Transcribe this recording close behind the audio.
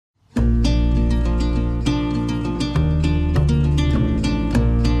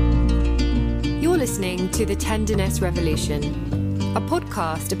to The Tenderness Revolution, a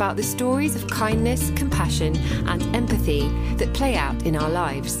podcast about the stories of kindness, compassion, and empathy that play out in our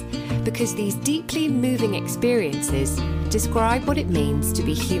lives, because these deeply moving experiences describe what it means to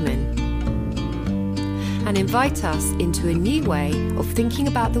be human and invite us into a new way of thinking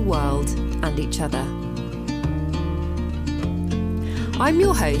about the world and each other. I'm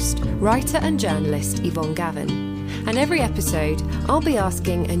your host, writer and journalist Yvonne Gavin. And every episode, I'll be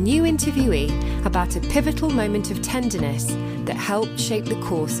asking a new interviewee about a pivotal moment of tenderness that helped shape the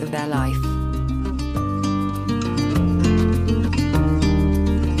course of their life.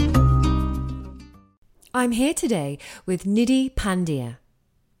 I'm here today with Nidhi Pandya.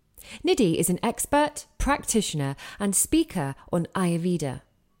 Nidhi is an expert, practitioner, and speaker on Ayurveda,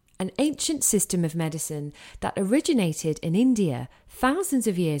 an ancient system of medicine that originated in India thousands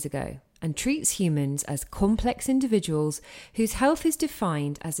of years ago and treats humans as complex individuals whose health is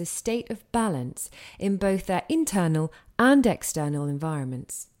defined as a state of balance in both their internal and external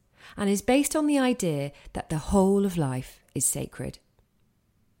environments, and is based on the idea that the whole of life is sacred.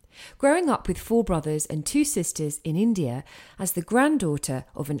 Growing up with 4 brothers and 2 sisters in India as the granddaughter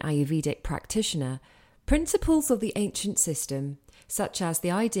of an Ayurvedic practitioner, principles of the ancient system, such as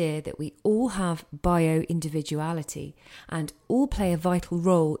the idea that we all have bio-individuality and all play a vital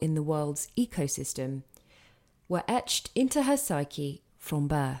role in the world's ecosystem, were etched into her psyche from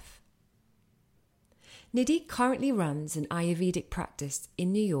birth. Nidhi currently runs an Ayurvedic practice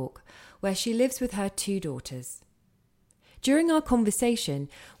in New York, where she lives with her 2 daughters. During our conversation,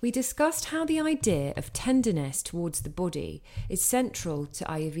 we discussed how the idea of tenderness towards the body is central to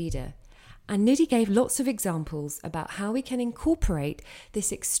Ayurveda, and Nidhi gave lots of examples about how we can incorporate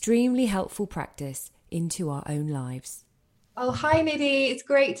this extremely helpful practice into our own lives. Oh, hi Nidhi. It's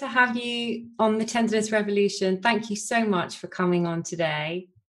great to have you on the Tenderness Revolution. Thank you so much for coming on today.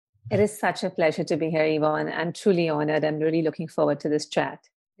 It is such a pleasure to be here, Yvonne. I'm truly honored. I'm really looking forward to this chat.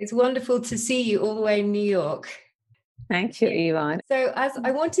 It's wonderful to see you all the way in New York. Thank you, Yvonne. So as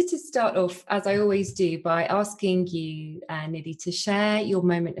I wanted to start off, as I always do, by asking you, Nidhi, to share your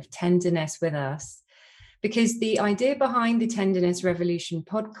moment of tenderness with us, because the idea behind the Tenderness Revolution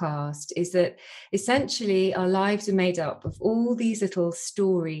podcast is that essentially our lives are made up of all these little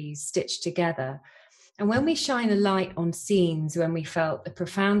stories stitched together. And when we shine a light on scenes when we felt a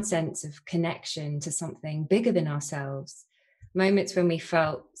profound sense of connection to something bigger than ourselves, moments when we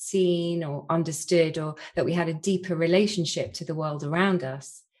felt seen or understood, or that we had a deeper relationship to the world around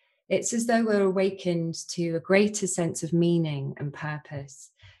us, it's as though we're awakened to a greater sense of meaning and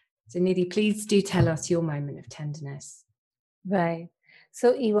purpose. So Nidhi, please do tell us your moment of tenderness. Right.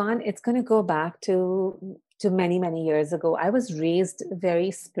 So Yvonne, it's going to go back to many, many years ago. I was raised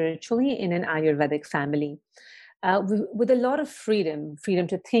very spiritually in an Ayurvedic family with a lot of freedom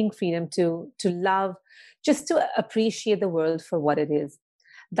to think, freedom to love, just to appreciate the world for what it is.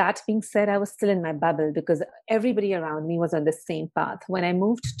 That being said, I was still in my bubble because everybody around me was on the same path. When I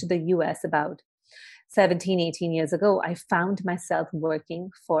moved to the US about 17, 18 years ago, I found myself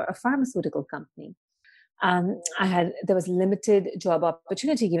working for a pharmaceutical company. There was limited job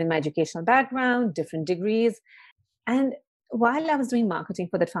opportunity given my educational background, different degrees. And while I was doing marketing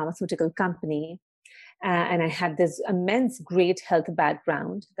for that pharmaceutical company, and I had this immense, great health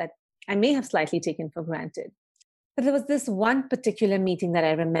background that I may have slightly taken for granted. But there was this one particular meeting that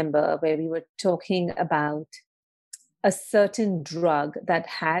I remember where we were talking about a certain drug that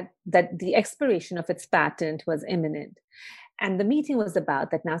the expiration of its patent was imminent. And the meeting was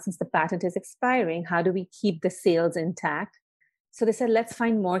about that now, since the patent is expiring, how do we keep the sales intact? So they said, let's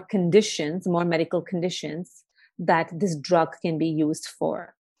find more medical conditions that this drug can be used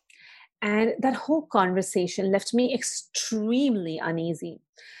for. And that whole conversation left me extremely uneasy,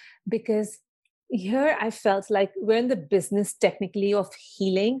 because here I felt like we're in the business technically of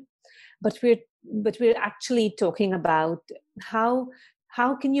healing, but we're actually talking about how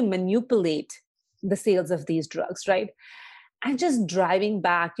can you manipulate the sales of these drugs, right? And just driving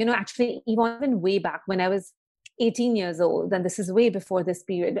back, actually even way back when I was 18 years old, and this is way before this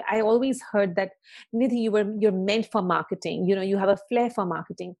period, I always heard that, Nidhi, you're meant for marketing. You have a flair for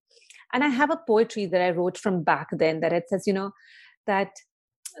marketing. And I have a poetry that I wrote from back then that it says,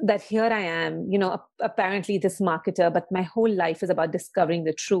 that here I am, apparently this marketer, but my whole life is about discovering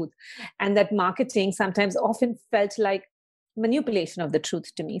the truth. And that marketing sometimes often felt like manipulation of the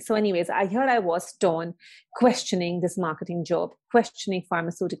truth to me. So anyways, I was torn, questioning this marketing job, questioning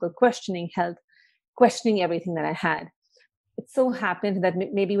pharmaceutical, questioning health, questioning everything that I had. It so happened that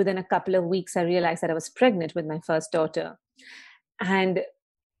maybe within a couple of weeks, I realized that I was pregnant with my first daughter. And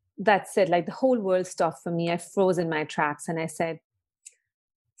that said, like the whole world stopped for me. I froze in my tracks and I said,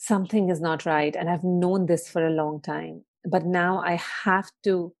 something is not right. And I've known this for a long time. But now I have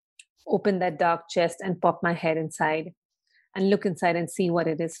to open that dark chest and pop my head inside and look inside and see what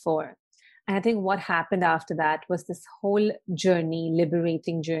it is for. And I think what happened after that was this whole journey,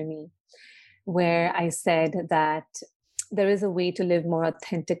 liberating journey, where I said that there is a way to live more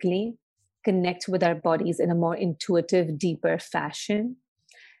authentically, connect with our bodies in a more intuitive, deeper fashion.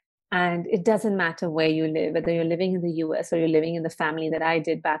 And it doesn't matter where you live, whether you're living in the US or you're living in the family that I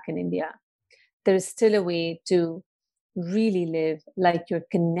did back in India, there is still a way to really live like you're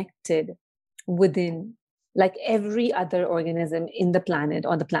connected within, like every other organism in the planet,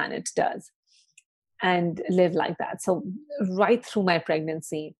 on the planet does, and live like that. So, right through my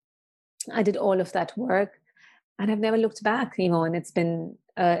pregnancy, I did all of that work, and I've never looked back. And it's been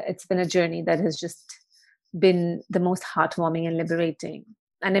a journey that has just been the most heartwarming and liberating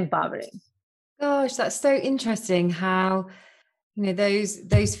and empowering. Gosh, that's so interesting how,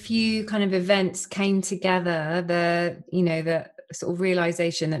 those few kind of events came together, the sort of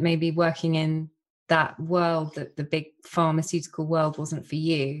realization that maybe working in that world, that the big pharmaceutical world wasn't for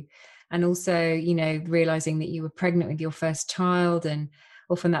you. And also, realizing that you were pregnant with your first child, and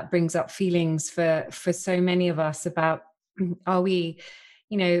often that brings up feelings for so many of us about, are we,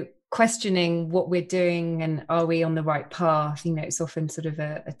 questioning what we're doing, and are we on the right path? It's often sort of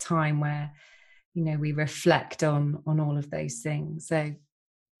a time where, we reflect on all of those things. So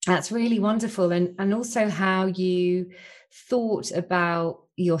that's really wonderful. And also how you thought about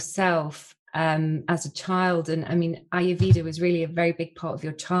yourself as a child. And I mean, Ayurveda was really a very big part of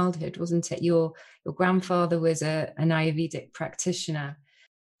your childhood, wasn't it? Your grandfather was an Ayurvedic practitioner.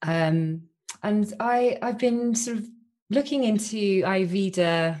 And I've been sort of looking into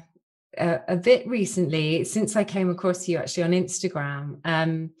Ayurveda a bit recently, since I came across you actually on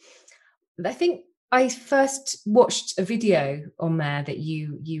Instagram. I think I first watched a video on there that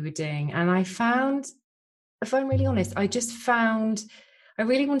you were doing, and I found, if I'm really honest, I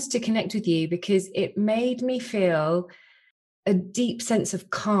really wanted to connect with you because it made me feel a deep sense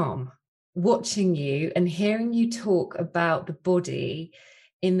of calm watching you and hearing you talk about the body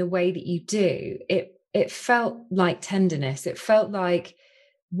in the way that you do. It felt like tenderness. It felt like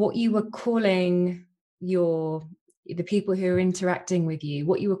what you were calling the people who are interacting with you,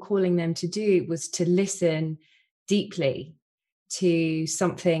 what you were calling them to do was to listen deeply to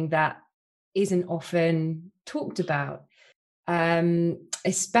something that isn't often talked about.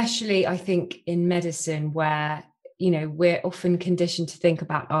 Especially, I think, in medicine, where, we're often conditioned to think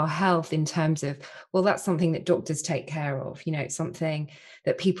about our health in terms of, well, that's something that doctors take care of. It's something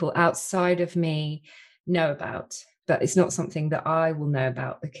that people outside of me know about, but it's not something that I will know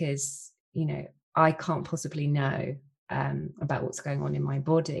about because, I can't possibly know about what's going on in my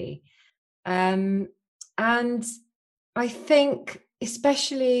body. And I think,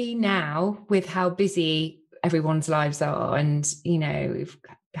 especially now with how busy everyone's lives are, and, we've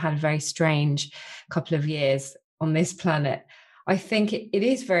had a very strange couple of years on this planet, I think it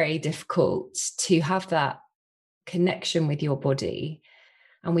is very difficult to have that connection with your body.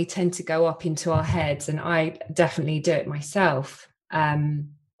 And we tend to go up into our heads, and I definitely do it myself.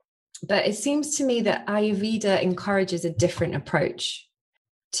 But it seems to me that Ayurveda encourages a different approach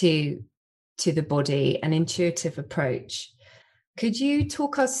to the body, an intuitive approach. Could you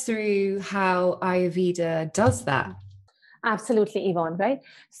talk us through how Ayurveda does that? Absolutely, Yvonne, right?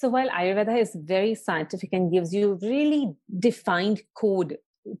 So while Ayurveda is very scientific and gives you really defined code,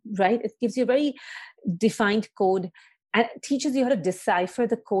 right? It gives you a very defined code and teaches you how to decipher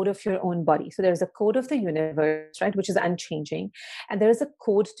the code of your own body. So there's a code of the universe, right, which is unchanging. And there is a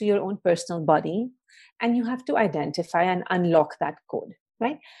code to your own personal body. And you have to identify and unlock that code,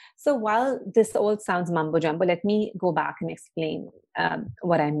 right? So while this all sounds mumbo jumbo, let me go back and explain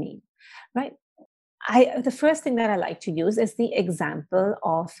what I mean, right? The first thing that I like to use is the example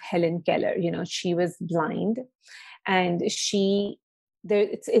of Helen Keller. She was blind, and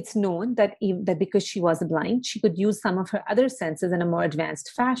it's known that that because she was blind, she could use some of her other senses in a more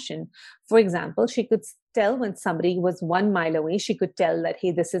advanced fashion. For example, she could tell when somebody was 1 mile away. She could tell that,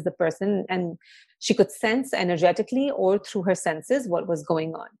 hey, this is the person, and she could sense energetically or through her senses what was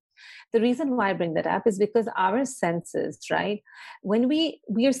going on. The reason why I bring that up is because our senses, right, when we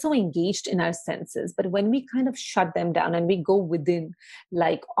are so engaged in our senses, but when we kind of shut them down and we go within,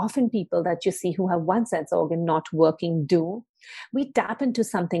 like often people that you see who have one sense organ not working do, we tap into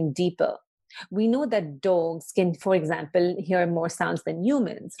something deeper. We know that dogs can, for example, hear more sounds than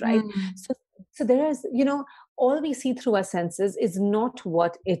humans, right? Mm. So there is, all we see through our senses is not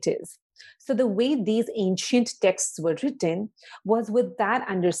what it is. So the way these ancient texts were written was with that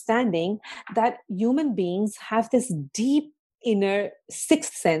understanding that human beings have this deep inner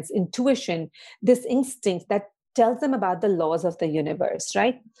sixth sense, intuition, this instinct that tells them about the laws of the universe,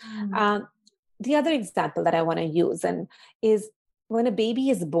 right? Um, the other example that I want to use and is when a baby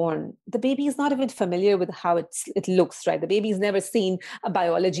is born, the baby is not even familiar with how it looks, right? The baby's never seen a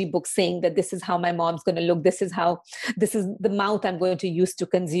biology book saying that this is how my mom's going to look. This is the mouth I'm going to use to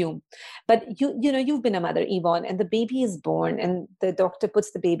consume. But you've been a mother, Yvonne, and the baby is born and the doctor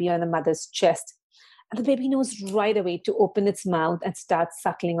puts the baby on the mother's chest. And the baby knows right away to open its mouth and start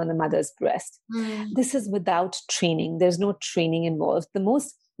suckling on the mother's breast. This is without training. There's no training involved. The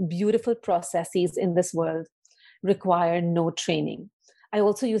most beautiful processes in this world require no training. I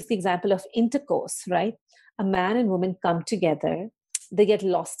also use the example of intercourse, right? A man and woman come together, they get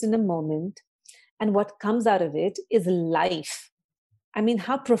lost in a moment, and what comes out of it is life. I mean,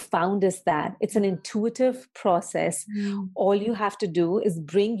 how profound is that? It's an intuitive process. All you have to do is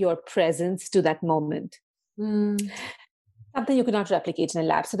bring your presence to that moment. Something you cannot replicate in a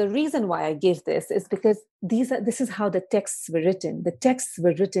lab. So the reason why I give this is because this is how the texts were written. The texts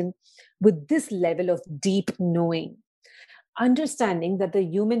were written with this level of deep knowing, understanding that the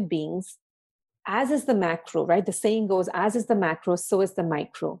human beings, as is the macro, right? The saying goes, as is the macro, so is the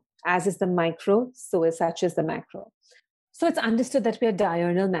micro. As is the micro, so is such is the macro. So it's understood that we are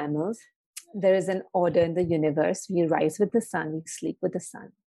diurnal mammals. There is an order in the universe. We rise with the sun, we sleep with the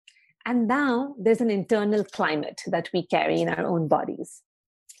sun. And now there's an internal climate that we carry in our own bodies.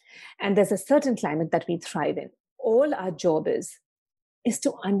 And there's a certain climate that we thrive in. All our job is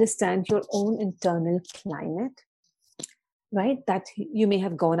to understand your own internal climate, right? That you may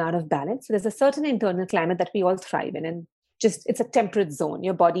have gone out of balance. So there's a certain internal climate that we all thrive in. And it's a temperate zone.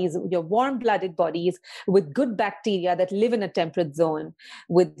 Your warm-blooded bodies with good bacteria that live in a temperate zone,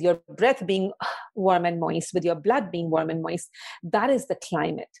 with your breath being warm and moist, with your blood being warm and moist. That is the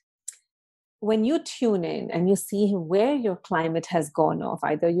climate. When you tune in and you see where your climate has gone off,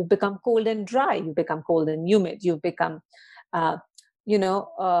 either you've become cold and dry, you've become cold and humid, you've become, hot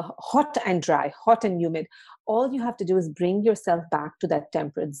and dry, hot and humid. All you have to do is bring yourself back to that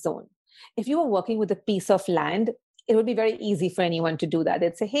temperate zone. If you were working with a piece of land, it would be very easy for anyone to do that.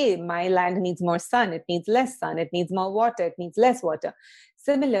 They'd say, hey, my land needs more sun, it needs less sun, it needs more water, it needs less water.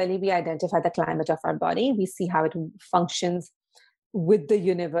 Similarly, we identify the climate of our body, we see how it functions with the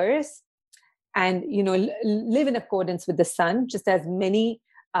universe, and live in accordance with the sun, just as many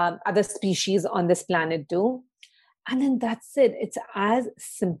other species on this planet do. And then that's it. It's as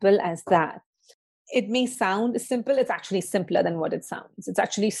simple as that. It may sound simple. It's actually simpler than what it sounds. It's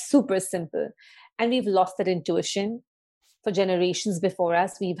actually super simple. And we've lost that intuition. For generations before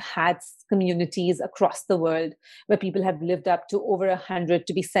us, we've had communities across the world where people have lived up to over 100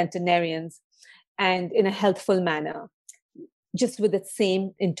 to be centenarians and in a healthful manner, just with its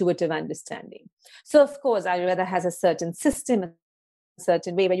same intuitive understanding. So, of course, Ayurveda has a certain system, a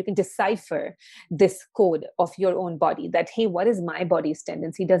certain way where you can decipher this code of your own body, that, hey, what is my body's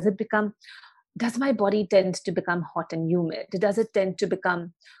tendency? Does my body tend to become hot and humid? Does it tend to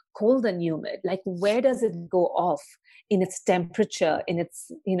become cold and humid? Like, where does it go off in its temperature, in its,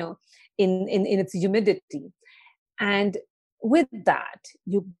 in its humidity? And with that,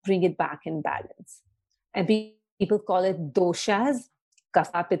 you bring it back in balance. And people call it doshas,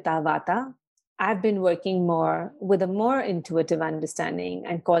 kapha, pitta, vata. I've been working more with a more intuitive understanding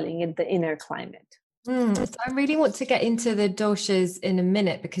and calling it the inner climate. So I really want to get into the doshas in a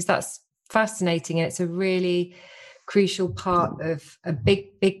minute, because that's fascinating. And it's a really crucial part of a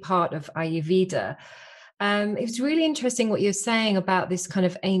big part of Ayurveda. It was really interesting what you're saying about this kind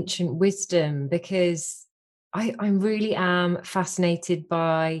of ancient wisdom, because I really am fascinated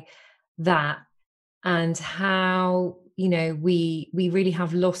by that, and how, we really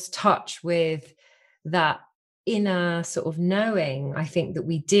have lost touch with that inner sort of knowing, I think, that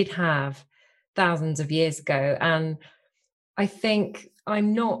we did have thousands of years ago. And I think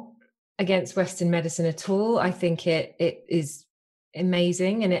I'm not against Western medicine at all. I think it is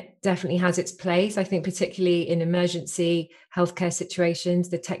amazing, and it definitely has its place. I think particularly in emergency healthcare situations,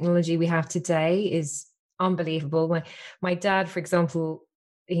 the technology we have today is unbelievable. My dad, for example,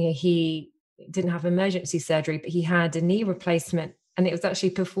 he didn't have emergency surgery, but he had a knee replacement, and it was actually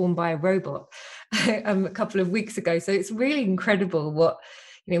performed by a robot a couple of weeks ago. So it's really incredible what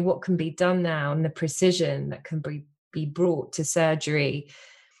can be done now, and the precision that can be brought to surgery,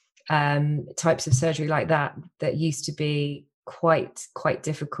 types of surgery like that used to be quite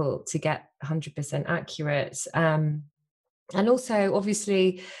difficult to get 100% accurate. And also,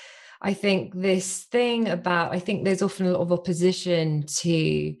 obviously, I think this thing about, I think there's often a lot of opposition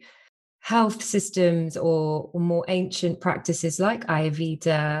to health systems or more ancient practices like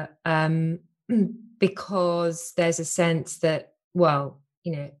Ayurveda, because there's a sense that, well,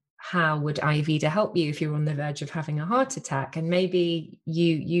 how would Ayurveda help you if you're on the verge of having a heart attack? And maybe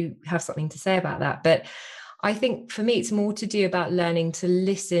you have something to say about that. But I think for me, it's more to do about learning to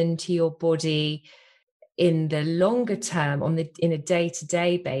listen to your body in the longer term, in a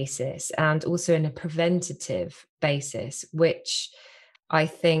day-to-day basis, and also in a preventative basis, which I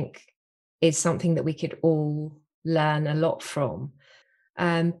think is something that we could all learn a lot from.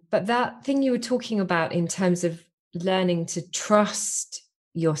 But that thing you were talking about in terms of learning to trust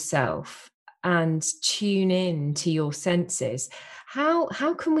yourself and tune in to your senses,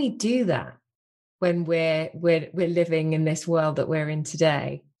 how can we do that when we're living in this world that we're in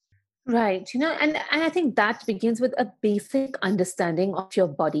today? Right. And I think that begins with a basic understanding of your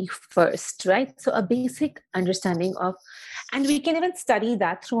body first, right? So a basic understanding of, and we can even study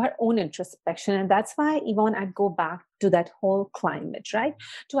that through our own introspection. And that's why, Yvonne, I'd go back to that whole climate, right?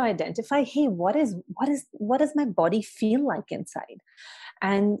 To identify, hey, what does my body feel like inside?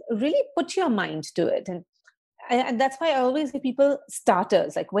 And really put your mind to it. And that's why I always give people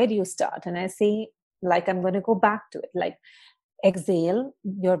starters, like, where do you start? And I say, like, I'm going to go back to it. Like, exhale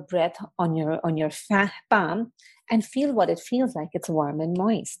your breath on your palm and feel what it feels like. It's warm and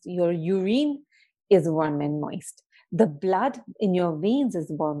moist. Your urine is warm and moist. The blood in your veins is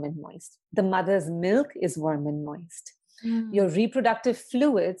warm and moist. The mother's milk is warm and moist. Your reproductive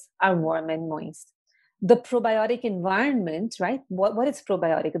fluids are warm and moist. The probiotic environment, right? What is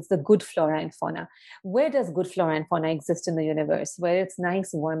probiotic? It's the good flora and fauna. Where does good flora and fauna exist in the universe? Where it's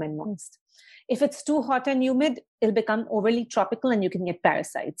nice, warm, and moist. If it's too hot and humid, it'll become overly tropical and you can get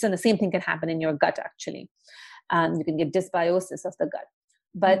parasites. And the same thing can happen in your gut, actually. You can get dysbiosis of the gut.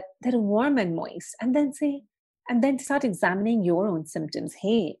 But they're warm and moist. And then start examining your own symptoms.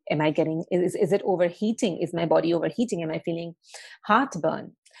 Hey, is it overheating? Is my body overheating? Am I feeling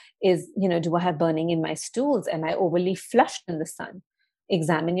heartburn? Do I have burning in my stools? Am I overly flushed in the sun?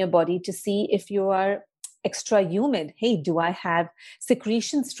 Examine your body to see if you are extra humid. Hey, do I have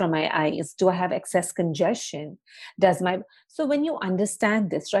secretions from my eyes? Do I have excess congestion? So when you understand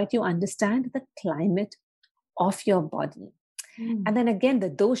this, right, you understand the climate of your body. And then again, the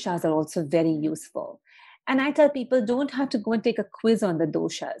doshas are also very useful. And I tell people, don't have to go and take a quiz on the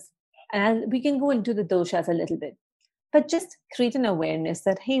doshas. And we can go into the doshas a little bit. But just create an awareness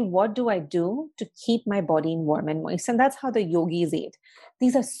that, hey, what do I do to keep my body warm and moist? And that's how the yogis ate.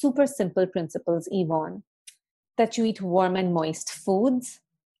 These are super simple principles, Yvonne, that you eat warm and moist foods.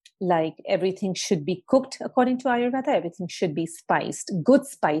 Like everything should be cooked according to Ayurveda. Everything should be spiced. Good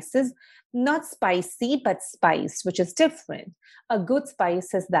spices, not spicy, but spiced, which is different. A good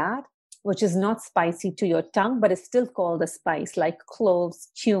spice is that which is not spicy to your tongue, but is still called a spice, like cloves,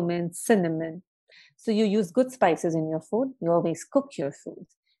 cumin, cinnamon. So you use good spices in your food. You always cook your food.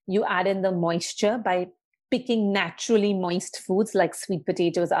 You add in the moisture by picking naturally moist foods like sweet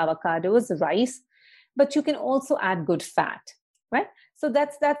potatoes, avocados, rice. But you can also add good fat, right? So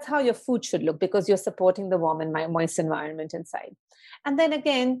that's how your food should look, because you're supporting the warm and moist environment inside. And then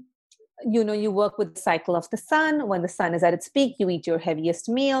again, you work with the cycle of the sun. When the sun is at its peak, you eat your heaviest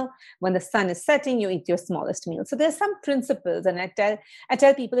meal. When the sun is setting, you eat your smallest meal. So there's some principles. And I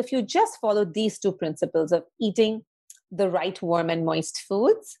tell people, if you just follow these two principles of eating the right warm and moist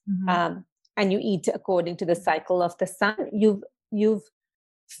foods, and you eat according to the cycle of the sun, you've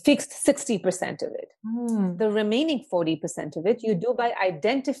fixed 60% of it. The remaining 40% of it, you do by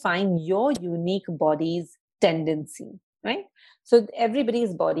identifying your unique body's tendency, right? So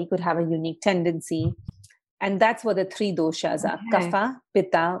everybody's body could have a unique tendency. And that's what the three doshas are: kapha,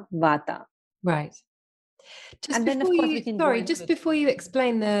 pitta, vata. Right. Just before you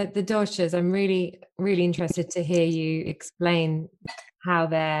explain the doshas, I'm really, really interested to hear you explain how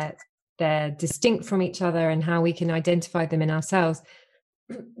they're distinct from each other and how we can identify them in ourselves.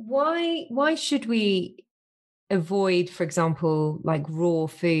 Why should we avoid, for example, like raw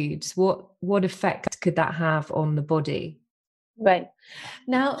foods? What effect could that have on the body? Right.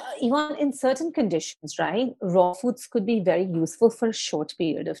 Now, even in certain conditions, right, raw foods could be very useful for a short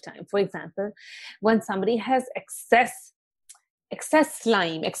period of time. For example, when somebody has excess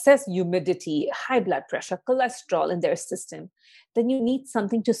slime, excess humidity, high blood pressure, cholesterol in their system, then you need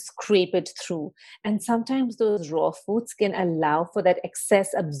something to scrape it through. And sometimes those raw foods can allow for that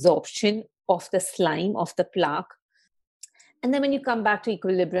excess absorption of the slime, of the plaque. And then when you come back to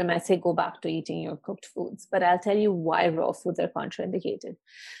equilibrium, I say go back to eating your cooked foods. But I'll tell you why raw foods are contraindicated.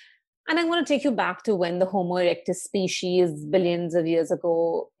 And I'm going to take you back to when the Homo erectus species, billions of years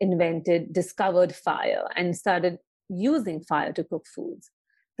ago, discovered fire and started using fire to cook foods.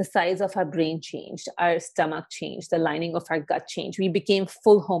 the size of our brain changed, our stomach changed, the lining of our gut changed. We became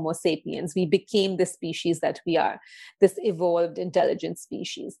full Homo sapiens. We became the species that we are, this evolved intelligent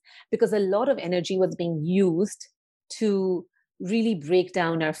species, because a lot of energy was being used to really break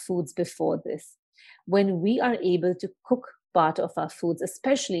down our foods before this. When we are able to cook part of our foods,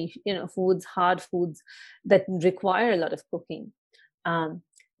 especially, foods, hard foods that require a lot of cooking,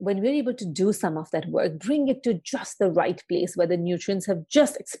 when we're able to do some of that work, bring it to just the right place where the nutrients have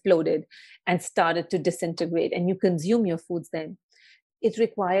just exploded and started to disintegrate, and you consume your foods, then it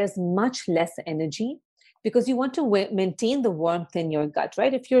requires much less energy, because you want to maintain the warmth in your gut,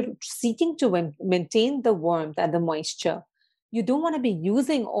 right? If you're seeking to maintain the warmth and the moisture, you don't want to be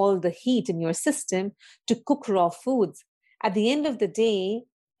using all the heat in your system to cook raw foods. At the end of the day,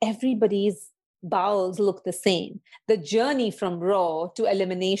 everybody's bowels look the same. The journey from raw to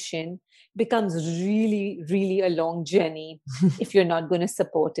elimination becomes really, really a long journey if you're not going to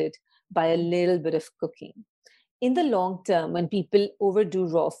support it by a little bit of cooking. In the long term, when people overdo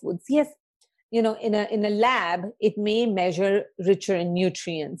raw foods, yes, in a lab, it may measure richer in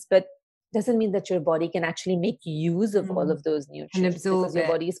nutrients, but doesn't mean that your body can actually make use of all of those nutrients, because your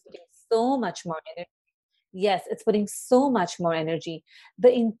body is putting so much more energy. Yes, it's putting so much more energy. The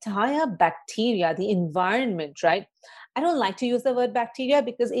entire bacteria, the environment, right? I don't like to use the word bacteria,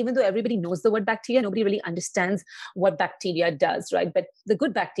 because even though everybody knows the word bacteria, nobody really understands what bacteria does, right? But the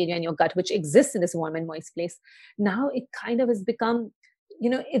good bacteria in your gut, which exists in this warm and moist place, now it kind of has become,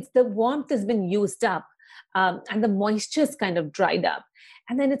 it's the warmth has been used up, and the moisture is kind of dried up.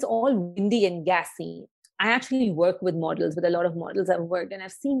 And then it's all windy and gassy. I actually work with a lot of models I've worked, and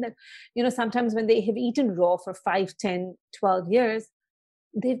I've seen that, sometimes when they have eaten raw for 5, 10, 12 years,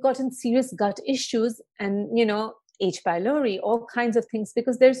 they've gotten serious gut issues and, H. pylori, all kinds of things,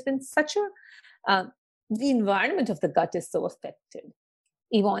 because there's been such the environment of the gut is so affected,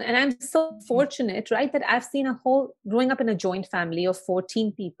 Yvonne. And I'm so fortunate, right, that I've seen growing up in a joint family of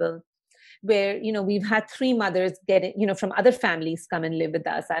 14 people, where, we've had 3 mothers from other families come and live with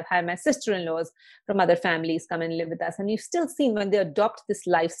us. I've had my sister-in-laws from other families come and live with us. And you've still seen, when they adopt this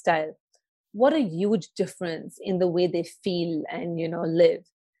lifestyle, what a huge difference in the way they feel and, live.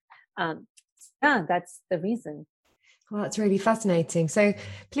 Yeah, that's the reason. Well, that's really fascinating. So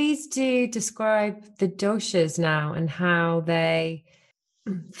please do describe the doshas now and how they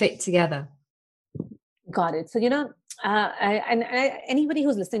fit together. Got it. So, anybody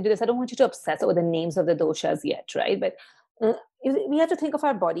who's listening to this, I don't want you to obsess over the names of the doshas yet, right? But we have to think of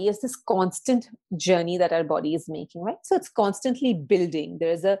our body as this constant journey that our body is making, right? So it's constantly building.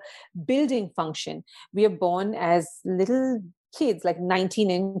 There is a building function. We are born as little kids, like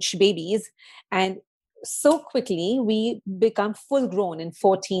 19-inch babies, and so quickly we become full grown in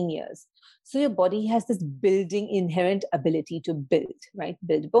 14 years. So your body has this building inherent ability to build, right?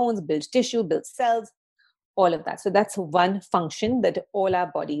 Build bones, build tissue, build cells, all of that. So that's one function that all our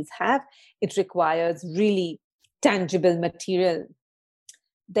bodies have. It requires really tangible material.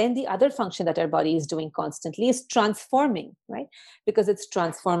 Then the other function that our body is doing constantly is transforming, right? Because it's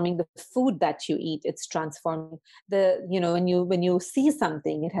transforming the food that you eat. It's transforming when you see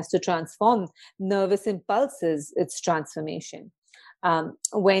something, it has to transform nervous impulses. It's transformation.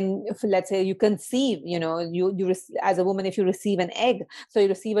 Let's say you conceive, as a woman, if you receive an egg, so you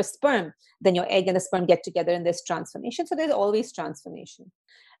receive a sperm, then your egg and the sperm get together and there's transformation. So there's always transformation.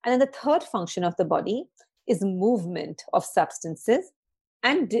 And then the third function of the body is movement of substances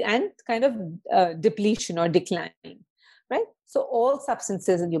and kind of depletion or decline, right? So all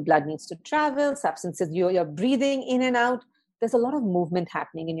substances in your blood needs to travel, substances you're breathing in and out. There's a lot of movement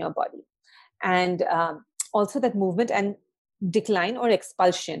happening in your body. And also that movement and decline or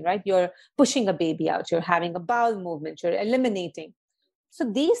expulsion, right? You're pushing a baby out, you're having a bowel movement, you're eliminating.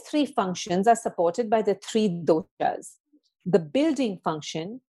 So these 3 functions are supported by the 3 doshas. The building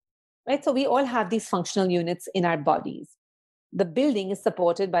function, right? So we all have these functional units in our bodies. The building is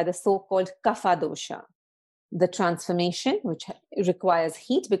supported by the so-called kapha dosha. The transformation, which requires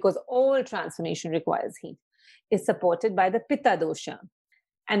heat, because all transformation requires heat, is supported by the pitta dosha.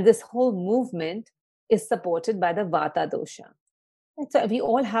 And this whole movement is supported by the vata dosha. And so we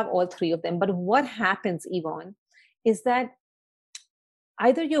all have all 3 of them. But what happens, Yvonne, is that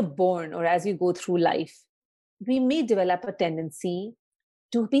either you're born or as you go through life, we may develop a tendency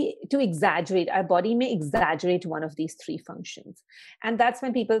to exaggerate. Our body may exaggerate one of these 3 functions. And that's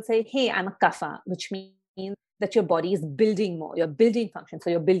when people say, hey, I'm a kapha, which means that your body is building more, you're building function.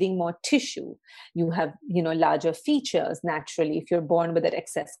 So you're building more tissue. You have, larger features naturally if you're born with that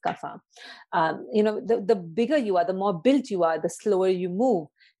excess kapha. The bigger you are, the more built you are, the slower you move.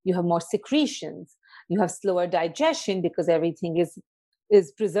 You have more secretions. You have slower digestion because everything is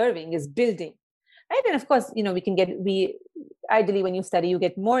is preserving, is building, right? And of course, we ideally, when you study, you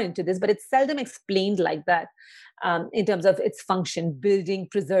get more into this, but it's seldom explained like that, in terms of its function: building,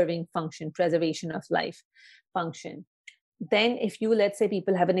 preserving function, preservation of life function. Then if you, let's say,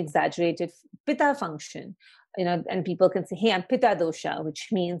 people have an exaggerated pitta function, and people can say, hey, I'm pitta dosha, which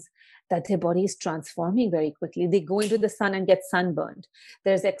means that their body is transforming very quickly. They go into the sun and get sunburned.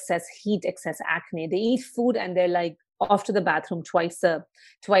 There's excess heat, excess acne. They eat food and they're like off to the bathroom twice a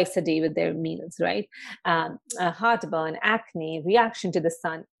day with their meals, right? Heartburn, acne, reaction to the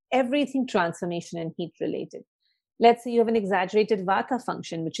sun, everything transformation and heat related. Let's say you have an exaggerated vata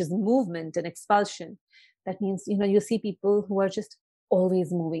function, which is movement and expulsion. That means, you see people who are just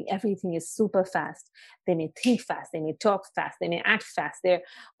always moving. Everything is super fast. They may think fast. They may talk fast. They may act fast. They're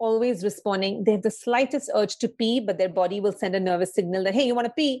always responding. They have the slightest urge to pee, but their body will send a nervous signal that, hey, you want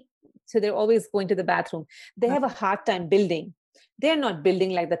to pee? So they're always going to the bathroom. They have a hard time building. They're not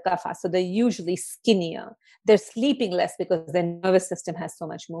building like the kapha. So they're usually skinnier. They're sleeping less because their nervous system has so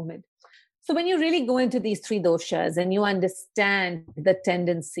much movement. So when you really go into these three doshas and you understand the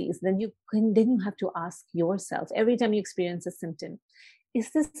tendencies, then you have to ask yourself every time you experience a symptom, is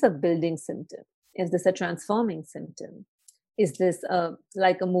this a building symptom? Is this a transforming symptom? Is this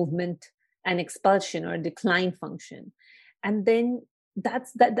like a movement and expulsion or a decline function? And then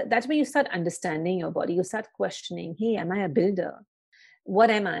that's where you start understanding your body. You start questioning, hey, am I a builder?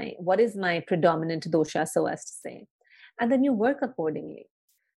 What am I? What is my predominant dosha, so as to say? And then you work accordingly.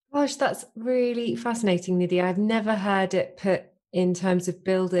 Gosh, that's really fascinating, Nidhi. I've never heard it put in terms of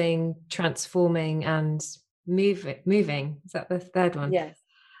building, transforming, and moving. Is that the third one? Yes.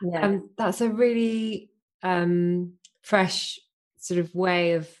 Yeah. That's a really fresh sort of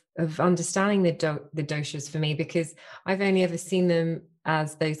way of understanding the doshas for me, because I've only ever seen them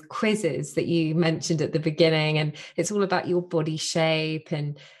as those quizzes that you mentioned at the beginning, and it's all about your body shape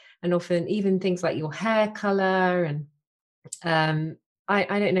and often even things like your hair color. And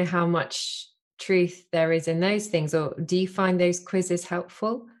I don't know how much truth there is in those things, or do you find those quizzes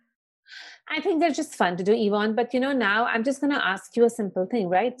helpful? I think they're just fun to do, Yvonne. But now I'm just going to ask you a simple thing,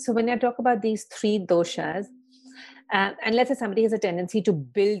 right? So when I talk about these three doshas, and let's say somebody has a tendency to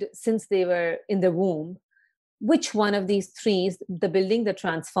build since they were in the womb, which one of these three, the building, the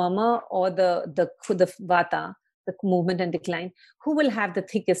transformer, or the vata, the movement and decline, who will have the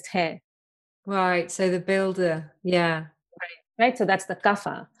thickest hair? Right. So the builder, yeah. Right. So that's the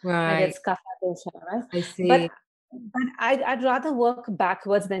kapha. Right. That's kapha dosha, right? I see. But I'd rather work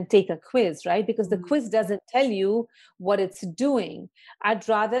backwards than take a quiz, right? Because the quiz doesn't tell you what it's doing. I'd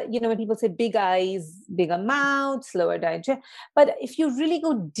rather, when people say big eyes, bigger mouth, slower digest, but if you really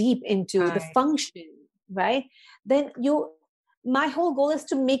go deep into the function, right, then my whole goal is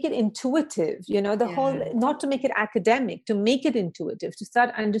to make it intuitive, not to make it academic, to make it intuitive, to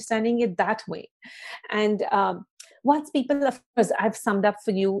start understanding it that way. And once people, of course, I've summed up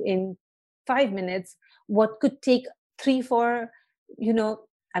for you in 5 minutes what could take 3, 4,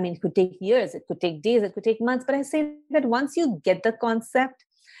 it could take years, it could take days, it could take months. But I say that once you get the concept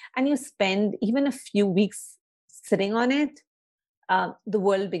and you spend even a few weeks sitting on it, the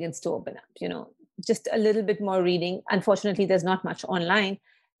world begins to open up, just a little bit more reading. Unfortunately, there's not much online,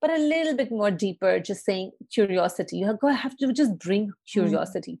 but a little bit more deeper, just saying curiosity. You have to just bring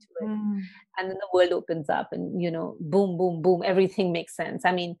curiosity to it. And then the world opens up and, boom, boom, boom, everything makes sense.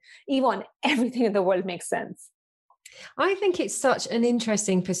 I mean, Yvonne, everything in the world makes sense. I think it's such an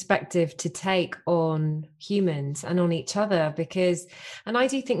interesting perspective to take on humans and on each other, and I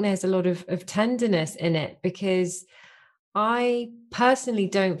do think there's a lot of tenderness in it, because I personally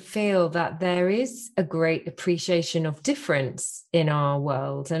don't feel that there is a great appreciation of difference in our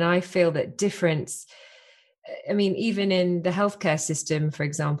world. And I feel that difference, even in the healthcare system, for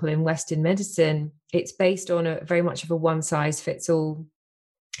example, in Western medicine, it's based on a very much of a one size fits all,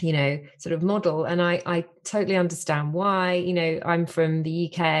 sort of model. And I totally understand why. I'm from the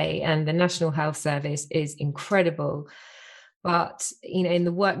UK and the National Health Service is incredible, but, in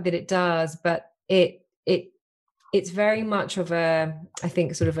the work that it does, but it's very much of I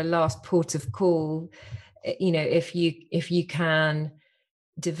think, sort of a last port of call. If you can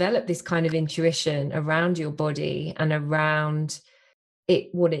develop this kind of intuition around your body and around it,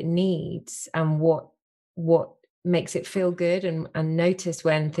 what it needs and what makes it feel good, and notice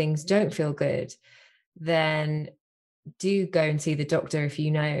when things don't feel good, then do go and see the doctor if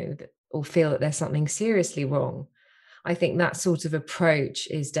you know that, or feel that there's something seriously wrong. I think that sort of approach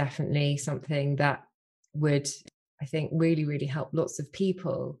is definitely something that would, I think, really, really help lots of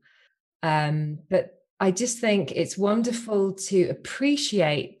people. But I just think it's wonderful to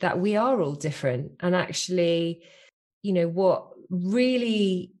appreciate that we are all different, and actually, what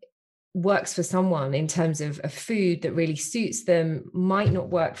really works for someone in terms of a food that really suits them might not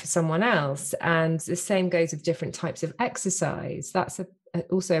work for someone else. And the same goes with different types of exercise. That's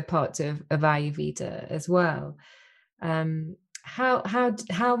also a part of Ayurveda as well.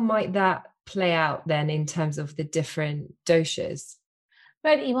 How might that play out then in terms of the different doshas?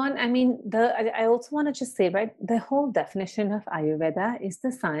 Right, Yvonne. I mean, I also want to just say, right, the whole definition of Ayurveda is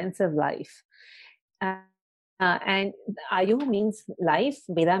the science of life. And Ayu means life,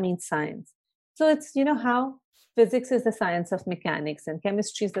 Veda means science. So it's, how physics is the science of mechanics and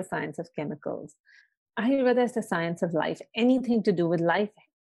chemistry is the science of chemicals. Ayurveda is the science of life. Anything to do with life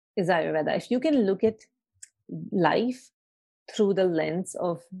is Ayurveda. If you can look at life through the lens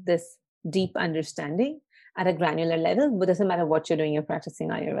of this deep understanding at a granular level, but it doesn't matter what you're doing, you're practicing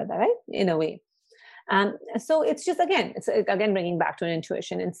Ayurveda, right? In a way. So it's again bringing back to an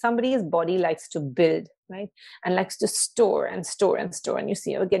intuition. And somebody's body likes to build, right? And likes to store and store and store. And you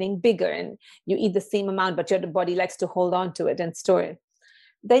see you're getting bigger and you eat the same amount, but your body likes to hold on to it and store it.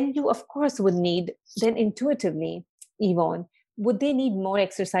 Then you, of course, would need, then intuitively, Yvonne, would they need more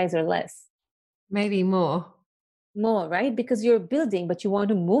exercise or less? Maybe more. More, right? Because you're building, but you want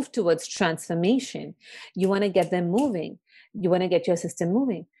to move towards transformation. You want to get them moving. You want to get your system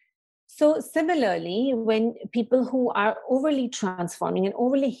moving. So similarly, when people who are overly transforming and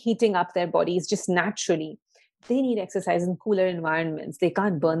overly heating up their bodies just naturally, they need exercise in cooler environments. They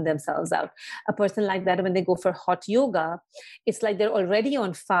can't burn themselves out. A person like that, when they go for hot yoga, it's like they're already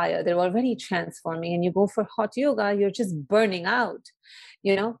on fire. They're already transforming. And you go for hot yoga, you're just burning out.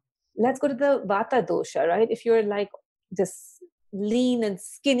 Let's go to the Vata dosha, right? If you're like just lean and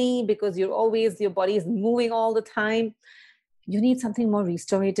skinny because your body is moving all the time, you need something more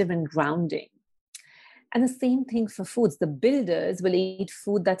restorative and grounding. And the same thing for foods. The builders will eat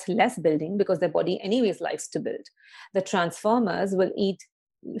food that's less building because their body anyways likes to build. The transformers will eat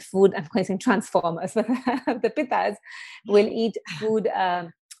food, I'm going to say transformers, but the pittas will eat food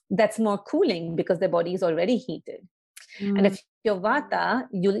that's more cooling because their body is already heated. And if you're Vata,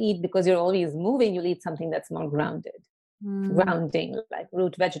 you'll eat, because you're always moving, you'll eat something that's more grounded. Grounding, like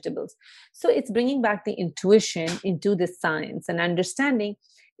root vegetables. So it's bringing back the intuition into the science and understanding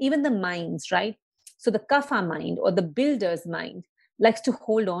even the minds, right? So the kapha mind or the builder's mind likes to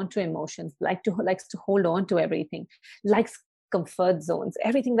hold on to emotions, likes to hold on to everything, likes comfort zones,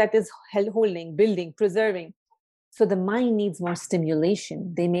 everything that is holding, building, preserving. So the mind needs more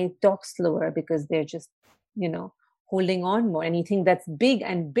stimulation. They may talk slower because they're just, holding on more. Anything that's big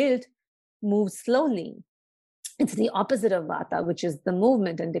and built moves slowly. It's the opposite of Vata, which is the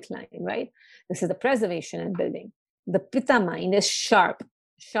movement and decline, right? This is the preservation and building. The Pitta mind is sharp,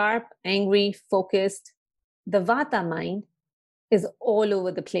 angry, focused. The Vata mind is all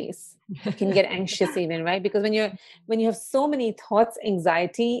over the place. You can get anxious even, right? Because when you have so many thoughts,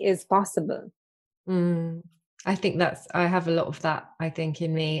 anxiety is possible. I think I have a lot of that, I think,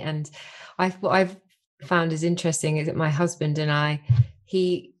 in me. And what I've found is interesting is that my husband and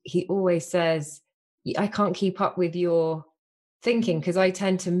he always says, I can't keep up with your thinking because I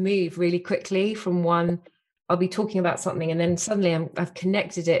tend to move really quickly from one. I'll be talking about something and then suddenly I've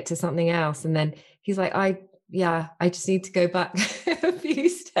connected it to something else. And then he's like, I just need to go back a few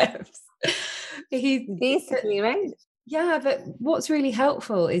steps. He's basically, right? Yeah. But what's really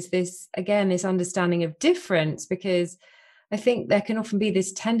helpful is this understanding of difference, because I think there can often be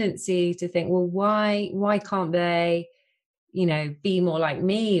this tendency to think, well, why can't they, be more like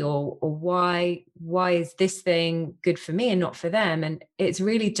me, or why is this thing good for me and not for them? And it's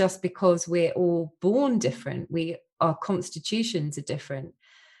really just because we're all born different. Our constitutions are different.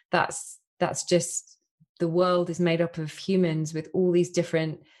 That's just, the world is made up of humans with all these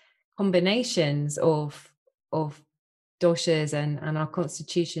different combinations of doshas, and our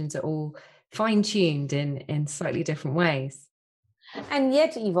constitutions are all fine-tuned in slightly different ways. And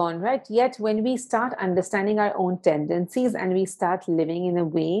yet, Yvonne, right? Yet when we start understanding our own tendencies and we start living in a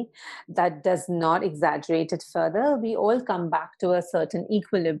way that does not exaggerate it further, we all come back to a certain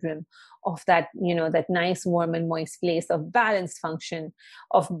equilibrium of that, that nice, warm and moist place of balanced function,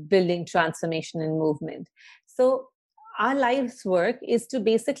 of building transformation and movement. So our life's work is to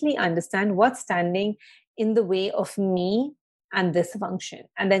basically understand what's standing in the way of me and this function,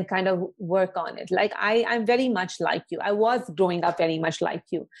 and then kind of work on it. Like I'm very much like you. I was growing up very much like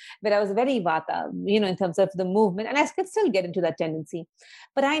you, but I was very Vata, in terms of the movement, and I can still get into that tendency.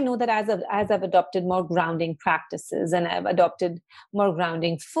 But I know that as I've adopted more grounding practices and I've adopted more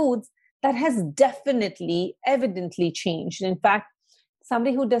grounding foods, that has evidently changed. In fact,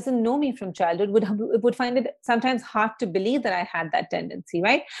 Somebody who doesn't know me from childhood would find it sometimes hard to believe that I had that tendency,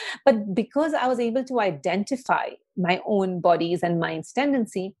 right? But because I was able to identify my own body's and mind's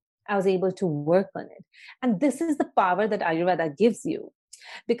tendency, I was able to work on it. And this is the power that Ayurveda gives you.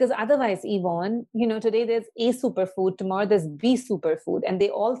 Because otherwise, Yvonne, today there's A superfood, tomorrow there's B superfood, and they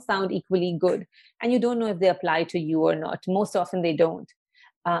all sound equally good. And you don't know if they apply to you or not. Most often they don't.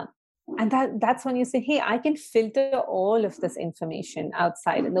 Uh, and that's when you say, hey, I can filter all of this information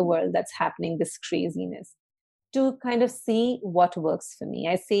outside in the world that's happening, this craziness, to kind of see what works for me.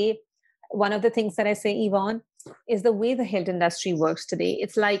 I say, one of the things that I say, Yvonne, is the way the health industry works today.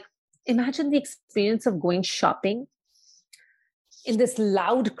 It's like, imagine the experience of going shopping in this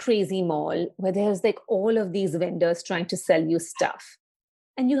loud, crazy mall where there's like all of these vendors trying to sell you stuff.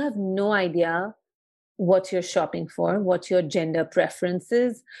 And you have no idea what you're shopping for, what your gender preference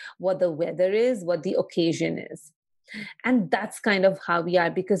is, what the weather is, what the occasion is. And that's kind of how we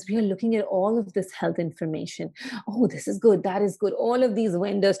are, because we are looking at all of this health information. Oh, this is good, that is good. All of these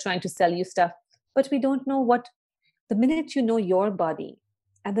vendors trying to sell you stuff. But we don't know what, the minute you know your body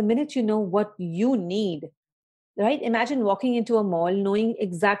and the minute you know what you need, right? Imagine walking into a mall knowing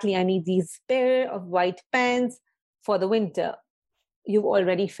exactly I need these pair of white pants for the winter. You've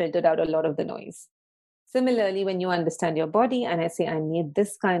already filtered out a lot of the noise. Similarly, when you understand your body and I say, I need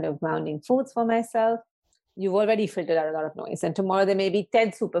this kind of grounding foods for myself, you've already filtered out a lot of noise. And tomorrow there may be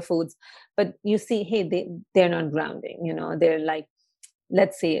 10 superfoods, but you see, hey, they're not grounding. They're like,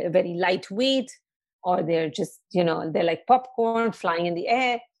 let's say, very lightweight, or they're just, they're like popcorn flying in the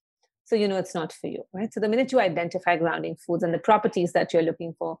air. So it's not for you, right? So the minute you identify grounding foods and the properties that you're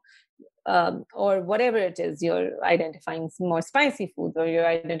looking for, or whatever it is, you're identifying more spicy foods, or you're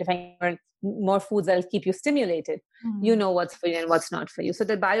identifying more foods that'll keep you stimulated. You know what's for you and what's not for you. So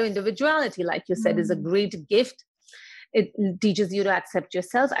the bio-individuality, like you said, is a great gift. It teaches you to accept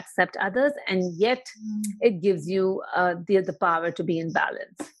yourself, accept others, and yet it gives you the power to be in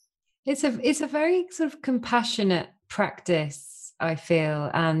balance. It's a very sort of compassionate practice, I feel.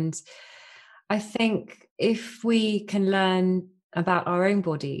 And I think if we can learn about our own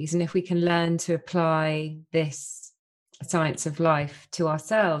bodies, and if we can learn to apply this science of life to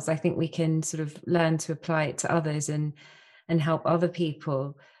ourselves, I think we can sort of learn to apply it to others and help other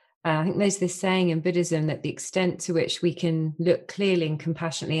people. I think there's this saying in Buddhism that the extent to which we can look clearly and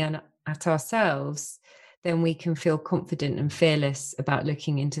compassionately at ourselves, then we can feel confident and fearless about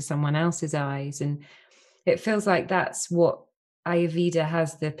looking into someone else's eyes. And it feels like that's what Ayurveda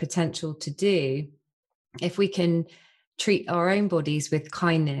has the potential to do. If we can treat our own bodies with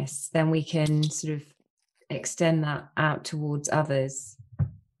kindness, then we can sort of extend that out towards others.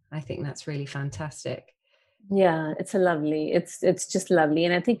 I think that's really fantastic. Yeah, it's just lovely.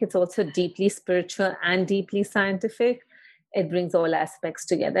 And I think it's also deeply spiritual and deeply scientific. It brings all aspects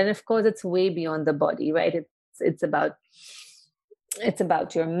together. And of course, it's way beyond the body, right? It's about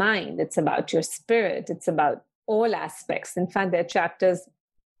your mind, it's about your spirit, it's about all aspects. In fact, there are chapters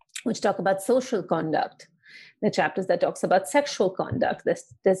which talk about social conduct. There are chapters that talks about sexual conduct.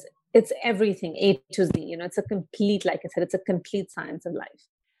 It's everything, A to Z. It's a complete, like I said, it's a complete science of life.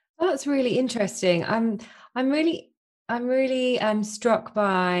 That's really interesting. I'm really struck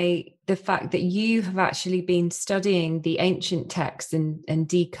by the fact that you have actually been studying the ancient texts and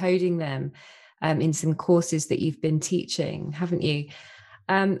decoding them in some courses that you've been teaching, haven't you?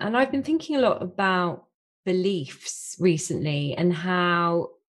 And I've been thinking a lot about beliefs recently, and how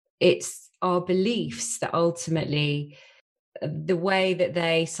it's our beliefs that ultimately, the way that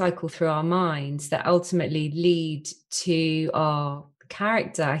they cycle through our minds, that ultimately lead to our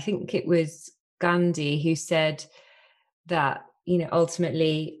character. I think it was Gandhi who said that,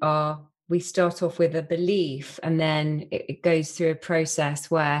 ultimately we start off with a belief, and then it goes through a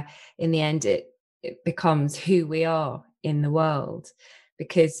process where in the end it becomes who we are in the world,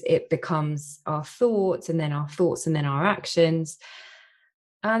 because it becomes our thoughts, and then our thoughts, and then our actions.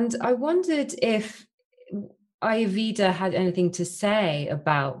 And I wondered if Ayurveda had anything to say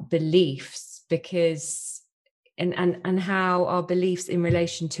about beliefs, because and how our beliefs in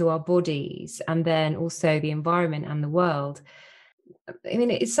relation to our bodies, and then also the environment and the world. I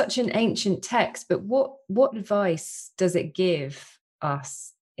mean, it's such an ancient text, but what advice does it give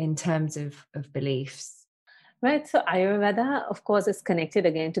us in terms of beliefs? Right. So Ayurveda, of course, is connected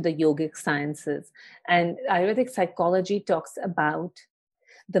again to the yogic sciences. And Ayurvedic psychology talks about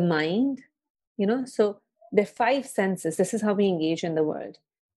the mind, so the five senses. This is how we engage in the world.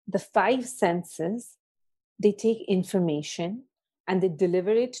 The five senses, they take information and they deliver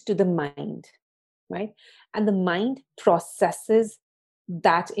it to the mind, right? And the mind processes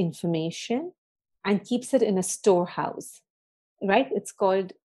that information and keeps it in a storehouse. right? It's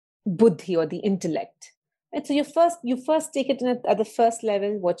called buddhi, or the intellect. And so you first take it at the first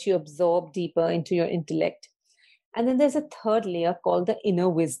level, what you absorb deeper into your intellect. And then there's a third layer called the inner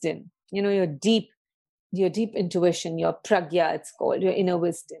wisdom. Your deep intuition, your pragya, it's called, your inner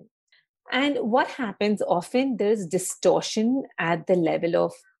wisdom. And what happens often, there's distortion at the level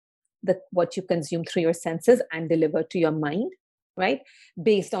of what you consume through your senses and deliver to your mind, right?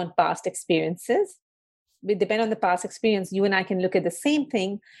 Based on past experiences. We depend on the past experience. You and I can look at the same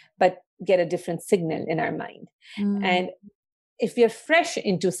thing, but get a different signal in our mind. And if we are fresh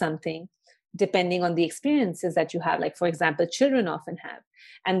into something, depending on the experiences that you have, like, for example, children often have,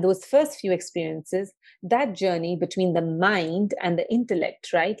 and those first few experiences, that journey between the mind and the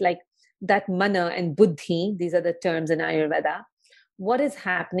intellect, right? Like that mana and buddhi, these are the terms in Ayurveda. What is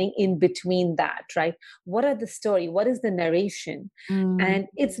happening in between that, right? What are the story? What is the narration? And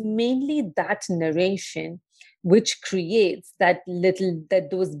it's mainly that narration which creates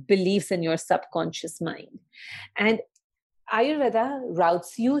those beliefs in your subconscious mind. And Ayurveda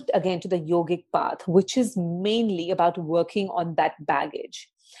routes you again to the yogic path, which is mainly about working on that baggage.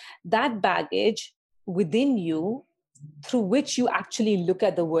 That baggage within you, through which you actually look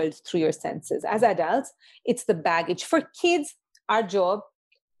at the world through your senses. As adults, it's the baggage. For kids, our job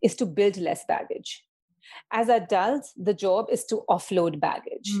is to build less baggage. As adults, the job is to offload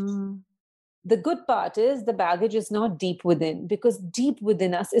baggage. The good part is the baggage is not deep within, because deep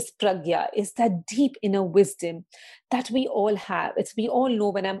within us is pragya, is that deep inner wisdom that we all have. We all know,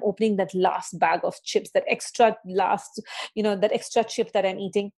 when I'm opening that last bag of chips, that extra chip that I'm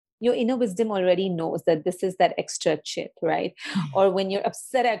eating, your inner wisdom already knows that this is that extra chip, right? Or when you're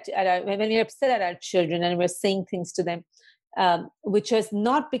upset at our children and we're saying things to them, which is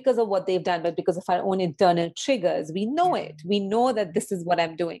not because of what they've done, but because of our own internal triggers. We know it. We know that this is what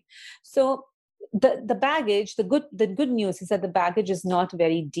I'm doing. So the baggage, the good news is that the baggage is not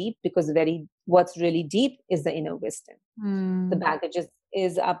very deep, because what's really deep is the inner wisdom. The baggage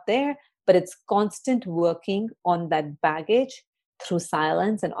is up there, but it's constant working on that baggage through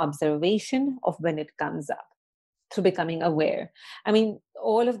silence and observation of when it comes up, through becoming aware. I mean,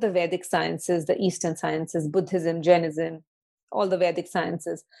 all of the Vedic sciences, the Eastern sciences, Buddhism, Jainism, all the Vedic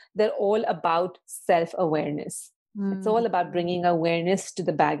sciences, they're all about self-awareness. It's all about bringing awareness to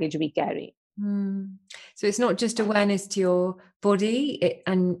the baggage we carry. So it's not just awareness to your body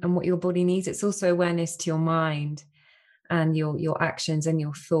and what your body needs, it's also awareness to your mind and your actions and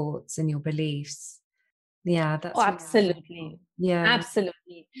your thoughts and your beliefs. Yeah, that's absolutely. Yeah,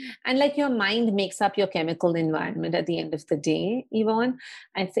 absolutely. And like, your mind makes up your chemical environment at the end of the day, Yvonne.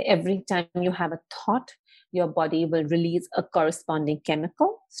 I'd say every time you have a thought, your body will release a corresponding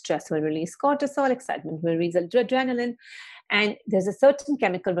chemical. Stress will release cortisol, excitement will release adrenaline. And there's a certain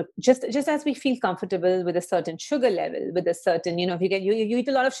chemical, just as we feel comfortable with a certain sugar level, with a certain, if you eat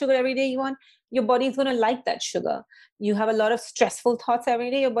a lot of sugar every day, your body is going to like that sugar. You have a lot of stressful thoughts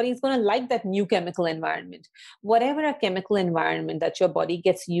every day, your body is going to like that new chemical environment. Whatever a chemical environment that your body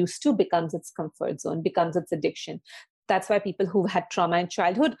gets used to becomes its comfort zone, becomes its addiction. That's why people who've had trauma in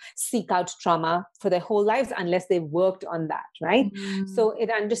childhood seek out trauma for their whole lives unless they worked on that, right? So it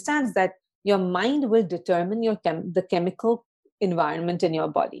understands that your mind will determine the chemical environment in your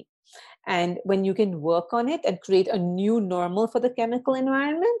body. And when you can work on it and create a new normal for the chemical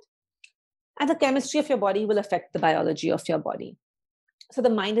environment, and the chemistry of your body will affect the biology of your body. So the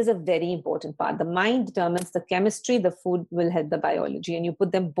mind is a very important part. The mind determines the chemistry, the food will help the biology, and you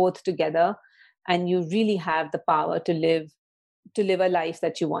put them both together and you really have the power to live a life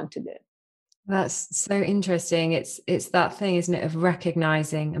that you want to live. That's so interesting. It's that thing, isn't it, of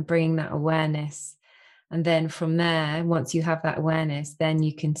recognizing and bringing that awareness. And then from there, once you have that awareness, then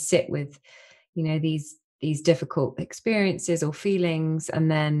you can sit with, these difficult experiences or feelings, and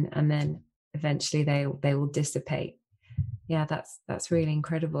then eventually they will dissipate. Yeah, that's really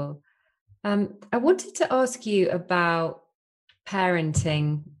incredible. I wanted to ask you about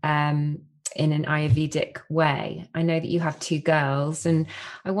parenting in an Ayurvedic way. I know that you have 2 girls, and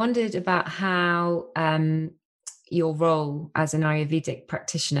I wondered about how your role as an Ayurvedic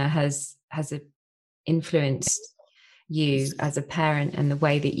practitioner has influenced you as a parent and the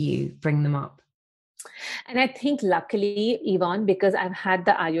way that you bring them up. And I think luckily, Yvonne, because I've had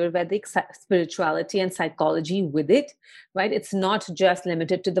the Ayurvedic spirituality and psychology with it, right? It's not just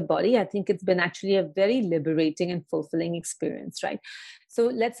limited to the body. I think it's been actually a very liberating and fulfilling experience, right? So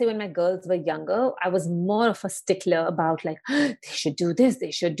let's say when my girls were younger, I was more of a stickler about like, they should do this,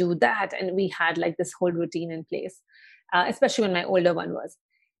 they should do that. And we had like this whole routine in place, especially when my older one was.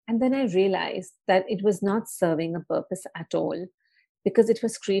 And then I realized that it was not serving a purpose at all. because it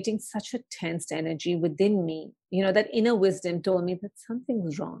was creating such a tense energy within me. That inner wisdom told me that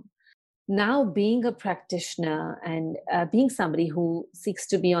something's wrong. Now, being a practitioner and being somebody who seeks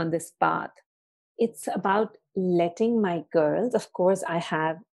to be on this path, it's about letting my girls, of course,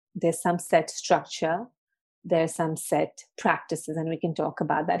 there's some set structure, there's some set practices, and we can talk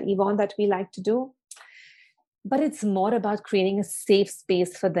about that, Yvonne, that we like to do. But it's more about creating a safe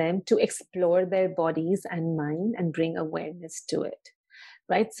space for them to explore their bodies and mind and bring awareness to it.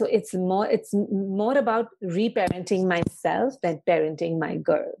 Right. So it's more about reparenting myself than parenting my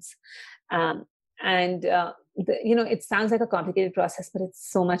girls. And it sounds like a complicated process, but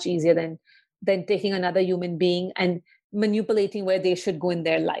it's so much easier than taking another human being and manipulating where they should go in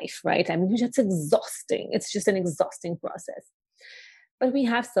their life. Right. I mean, it's exhausting. It's just an exhausting process. But we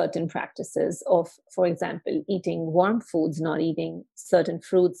have certain practices of, for example, eating warm foods, not eating certain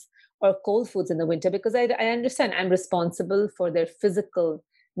fruits or cold foods in the winter, because I understand I'm responsible for their physical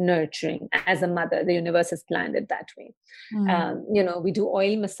nurturing as a mother. The universe has planned it that way. We do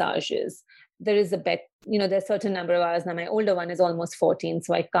oil massages. There is a bed, there's a certain number of hours. Now, my older one is almost 14,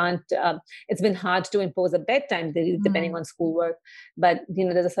 so I can't, it's been hard to impose a bedtime depending on schoolwork. But,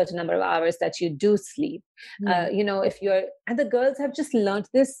 there's a certain number of hours that you do sleep. And the girls have just learned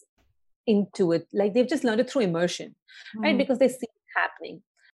this into it, like they've just learned it through immersion, right? Because they see it happening.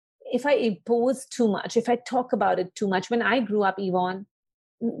 If I impose too much, if I talk about it too much, when I grew up, Yvonne,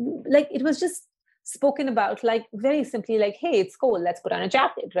 like it was just spoken about, like very simply, like, hey, it's cold, let's put on a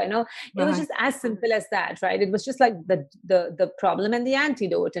jacket, right? Now it was just as simple as that, right? It was just like the problem and the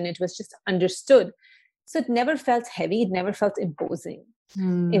antidote, and it was just understood. So it never felt heavy, it never felt imposing.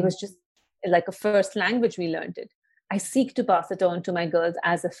 It was just like a first language. We learned it. I seek to pass it on to my girls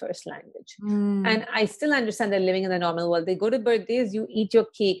as a first language. And I still understand they're living in the normal world. They go to birthdays, you eat your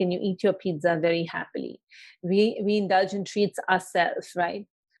cake and you eat your pizza very happily. We indulge in treats ourselves, right?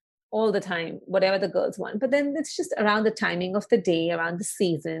 All the time, whatever the girls want. But then it's just around the timing of the day, around the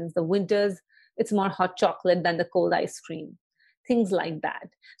seasons. The winters, it's more hot chocolate than the cold ice cream. Things like that.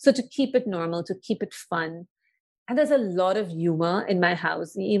 So to keep it normal, to keep it fun. And there's a lot of humor in my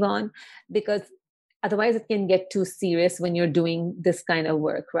house, Yvonne, because otherwise it can get too serious when you're doing this kind of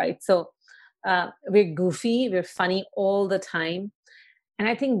work, right? So we're goofy, we're funny all the time. And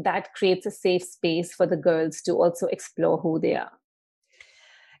I think that creates a safe space for the girls to also explore who they are.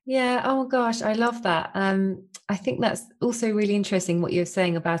 Yeah. Oh gosh, I love that. I think that's also really interesting what you're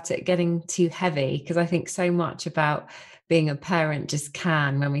saying about it getting too heavy, because I think so much about being a parent just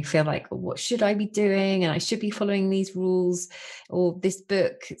can, when we feel like, oh, what should I be doing? And I should be following these rules, or this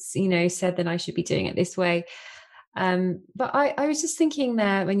book, said that I should be doing it this way. But I was just thinking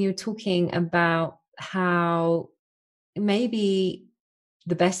there when you were talking about how maybe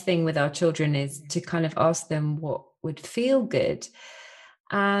the best thing with our children is to kind of ask them what would feel good.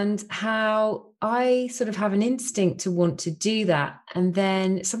 And how I sort of have an instinct to want to do that. And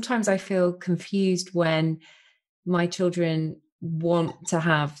then sometimes I feel confused when my children want to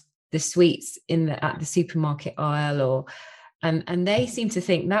have the sweets at the supermarket aisle, or and they seem to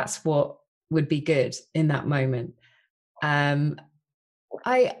think that's what would be good in that moment. I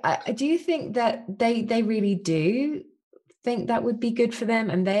do you think that they really do think that would be good for them,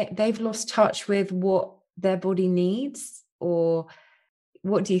 and they've lost touch with what their body needs? Or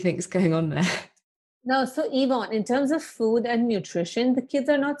what do you think is going on there? No, so Yvonne, in terms of food and nutrition, the kids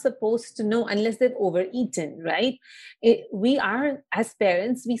are not supposed to know unless they've overeaten, right? We are, as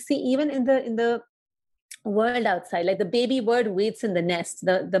parents, we see even in the world outside, like the baby bird waits in the nest,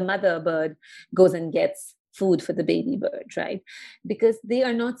 the mother bird goes and gets food for the baby bird, right? Because they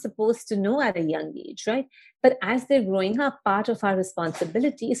are not supposed to know at a young age, right? But as they're growing up, part of our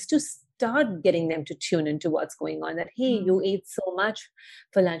responsibility is to start getting them to tune into what's going on. That, hey, you ate so much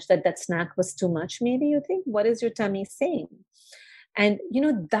for lunch that snack was too much, maybe, you think. What is your tummy saying? And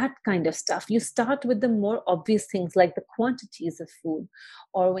that kind of stuff. You start with the more obvious things, like the quantities of food,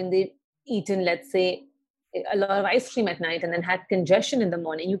 or when they've eaten, let's say, a lot of ice cream at night and then had congestion in the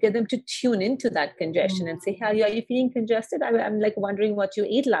morning, you get them to tune into that congestion and say, hey, are you feeling congested? I'm like wondering what you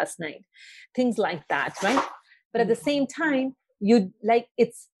ate last night. Things like that, right? But at the same time,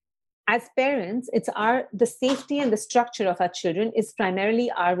 it's, as parents, it's the safety and the structure of our children is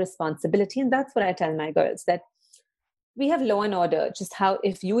primarily our responsibility. And that's what I tell my girls, that we have law and order. Just how,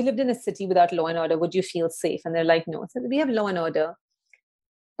 if you lived in a city without law and order, would you feel safe? And they're like, no. So we have law and order.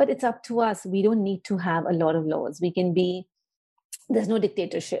 But it's up to us. We don't need to have a lot of laws. There's no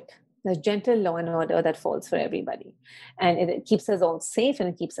dictatorship. There's gentle law and order that falls for everybody. And it keeps us all safe, and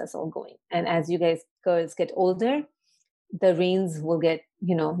it keeps us all going. And as you girls get older, the reins will get,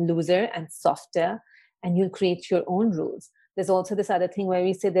 looser and softer, and you'll create your own rules. There's also this other thing where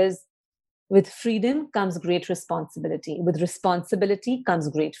we say with freedom comes great responsibility. With responsibility comes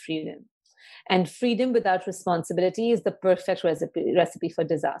great freedom. And freedom without responsibility is the perfect recipe for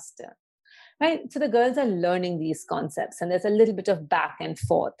disaster. Right? So the girls are learning these concepts, and there's a little bit of back and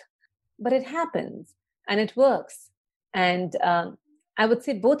forth, but it happens and it works. And I would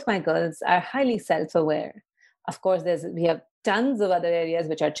say both my girls are highly self-aware. Of course, we have tons of other areas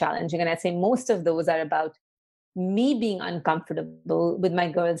which are challenging, and I'd say most of those are about me being uncomfortable with my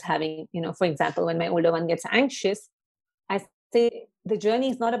girls having, for example, when my older one gets anxious, I say the journey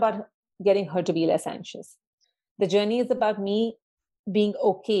is not about getting her to be less anxious. The journey is about me being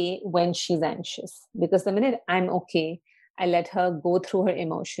okay when she's anxious, because the minute I'm okay, I let her go through her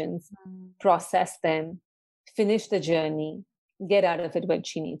emotions, process them, finish the journey, get out of it when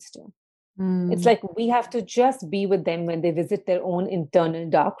she needs to. It's like we have to just be with them when they visit their own internal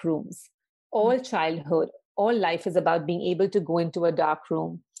dark rooms. All childhood, all life is about being able to go into a dark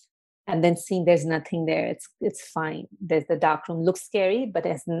room and then seeing there's nothing there. It's fine. There's the dark room. Looks scary, but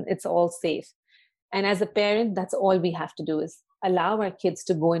it's all safe. And as a parent, that's all we have to do is allow our kids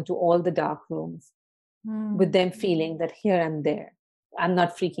to go into all the dark rooms with them feeling that here I'm there. I'm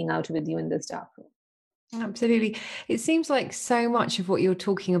not freaking out with you in this dark room. Absolutely. It seems like so much of what you're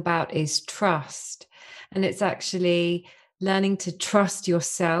talking about is trust. And it's actually learning to trust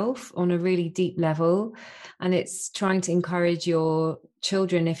yourself on a really deep level. And it's trying to encourage your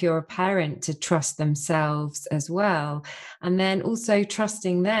children, if you're a parent, to trust themselves as well. And then also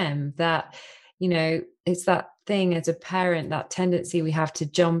trusting them that, it's that thing as a parent, that tendency we have to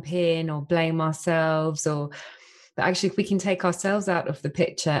jump in or blame ourselves but actually, if we can take ourselves out of the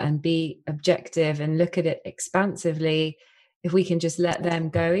picture and be objective and look at it expansively, if we can just let them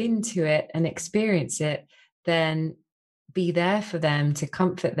go into it and experience it, then be there for them to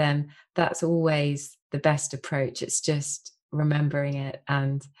comfort them. That's always the best approach. It's just remembering it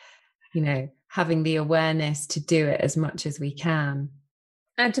and, having the awareness to do it as much as we can.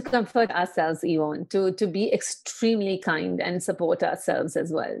 And to comfort ourselves, Yvonne, to be extremely kind and support ourselves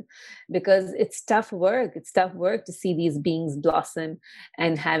as well. Because it's tough work. It's tough work to see these beings blossom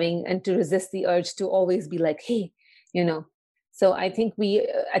and to resist the urge to always be like, hey, So I think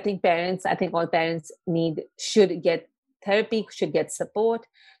all parents should get therapy, should get support,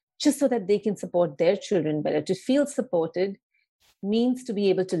 just so that they can support their children better. To feel supported means to be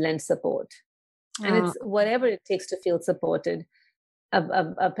able to lend support. And it's whatever it takes to feel supported.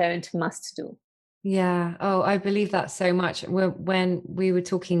 A parent must do. Yeah. Oh, I believe that so much. When we were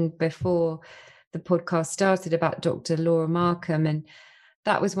talking before the podcast started about Dr. Laura Markham, and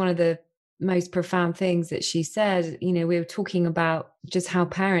that was one of the most profound things that she said. We were talking about just how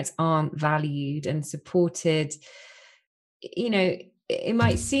parents aren't valued and supported. It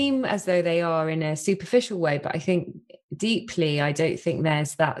might seem as though they are in a superficial way, but I think deeply, I don't think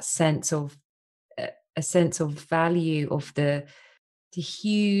there's that sense of a sense of value of the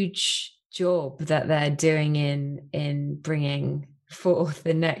huge job that they're doing in bringing forth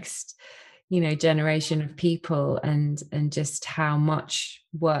the next generation of people, and just how much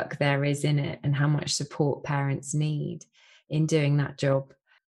work there is in it and how much support parents need in doing that job.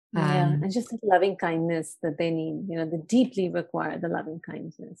 And just the loving kindness that they need, they deeply require the loving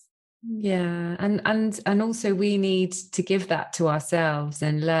kindness. Yeah. And also we need to give that to ourselves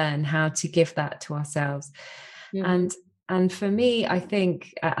and learn how to give that to ourselves. And for me, I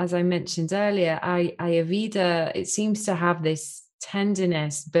think, as I mentioned earlier, Ayurveda, it seems to have this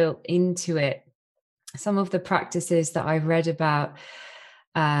tenderness built into it. Some of the practices that I've read about,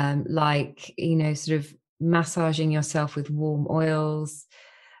 like, sort of massaging yourself with warm oils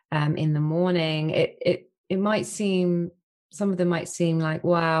in the morning, it might seem, some of them might seem like,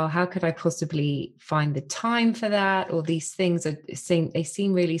 wow, how could I possibly find the time for that? Or these things they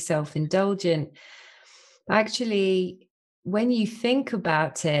seem really self-indulgent. Actually, when you think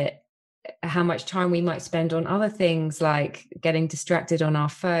about it, how much time we might spend on other things like getting distracted on our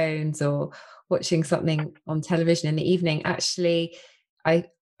phones or watching something on television in the evening, actually,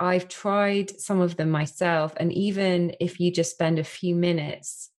 I've tried some of them myself. And even if you just spend a few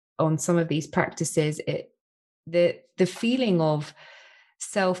minutes on some of these practices, the feeling of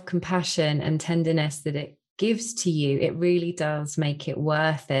self-compassion and tenderness that it gives to you, it really does make it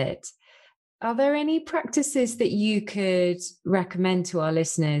worth it. Are there any practices that you could recommend to our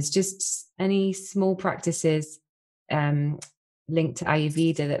listeners? Just any small practices linked to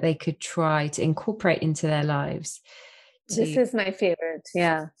Ayurveda that they could try to incorporate into their lives? This is my favorite,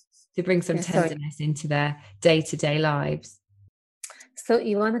 yeah. To bring some tenderness into their day-to-day lives. So,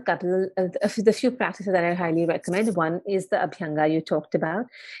 Yvonne, the few practices that I highly recommend. One is the Abhyanga you talked about,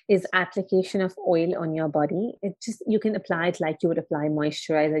 is application of oil on your body. It just, you can apply it like you would apply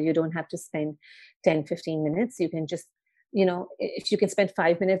moisturizer. You don't have to spend 10-15 minutes. You can just, if you can spend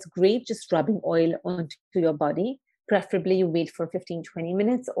 5 minutes, great, just rubbing oil onto your body. Preferably you wait for 15-20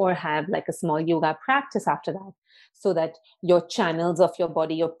 minutes or have like a small yoga practice after that, so that your channels of your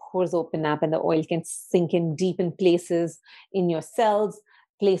body, your pores open up and the oil can sink in deep in places in your cells,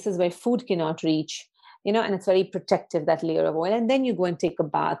 places where food cannot reach, and it's very protective, that layer of oil. And then you go and take a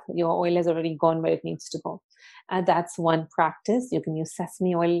bath. Your oil has already gone where it needs to go. That's one practice. You can use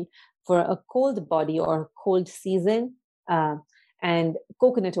sesame oil for a cold body or a cold season, and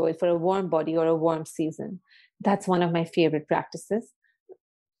coconut oil for a warm body or a warm season. That's one of my favorite practices.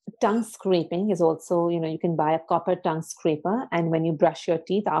 Tongue scraping is also, you can buy a copper tongue scraper, and when you brush your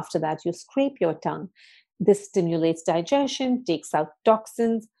teeth, after that, you scrape your tongue. This stimulates digestion, takes out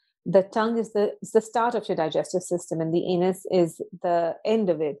toxins. The tongue is the start of your digestive system, and the anus is the end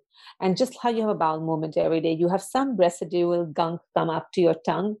of it. And just how you have a bowel movement every day, you have some residual gunk come up to your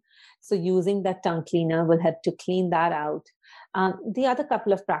tongue. So using that tongue cleaner will help to clean that out. The other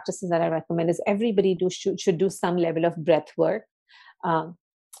couple of practices that I recommend is everybody should do some level of breath work. Um,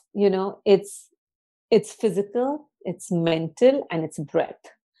 it's physical, it's mental, and it's breath,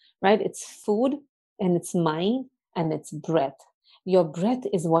 right? It's food and it's mind and it's breath. Your breath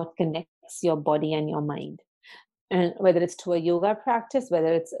is what connects your body and your mind. And whether it's to a yoga practice,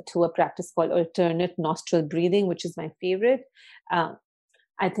 whether it's to a practice called alternate nostril breathing, which is my favorite,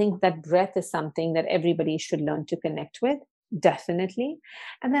 I think that breath is something that everybody should learn to connect with, definitely.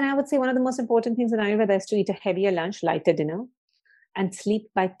 And then I would say one of the most important things in Ayurveda is to eat a heavier lunch, lighter dinner, and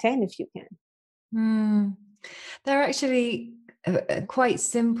sleep by 10 if you can. They're actually quite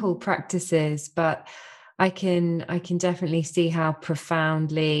simple practices, but I can definitely see how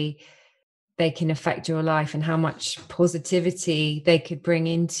profoundly they can affect your life and how much positivity they could bring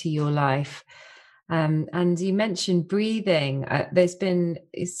into your life. And you mentioned breathing. There's been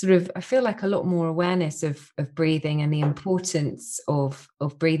I feel like a lot more awareness of breathing and the importance of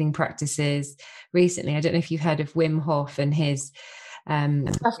breathing practices recently. I don't know if you've heard of Wim Hof and his Of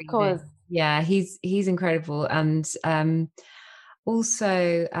breathing. course. Yeah, he's incredible. And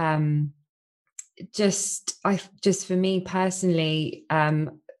also just for me personally,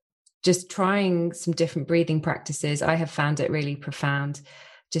 just trying some different breathing practices, I have found it really profound,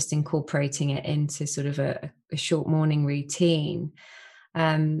 just incorporating it into sort of a short morning routine.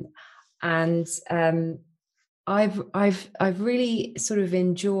 I've really sort of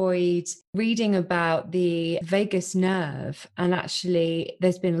enjoyed reading about the vagus nerve, and actually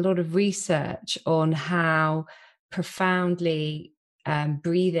there's been a lot of research on how profoundly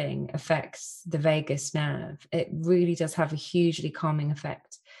breathing affects the vagus nerve. It really does have a hugely calming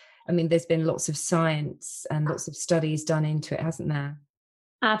effect. I mean, there's been lots of science and lots of studies done into it, hasn't there?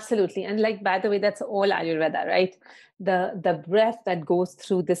 Absolutely. And like, by the way, that's all Ayurveda, right? The breath that goes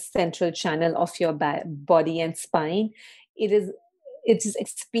through this central channel of your body and spine, it is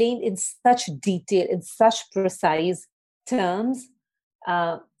explained in such detail, in such precise terms.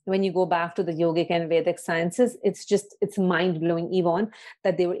 When you go back to the yogic and Vedic sciences, it's mind-blowing, Yvonne,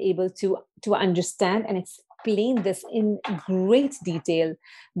 that they were able to understand and explain this in great detail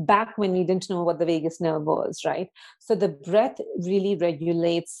back when we didn't know what the vagus nerve was, right? So the breath really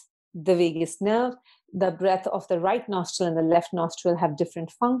regulates the vagus nerve. The breath of the right nostril and the left nostril have different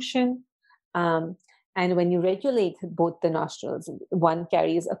function. And when you regulate both the nostrils, one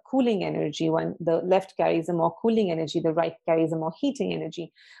carries a cooling energy, the left carries a more cooling energy, the right carries a more heating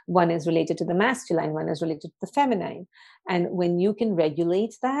energy. One is related to the masculine, one is related to the feminine. And when you can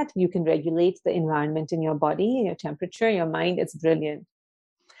regulate that, you can regulate the environment in your body, your temperature, your mind. It's brilliant.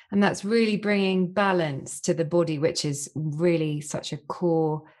 And that's really bringing balance to the body, which is really such a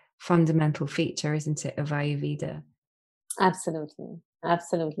core fundamental feature, isn't it, of Ayurveda? Absolutely.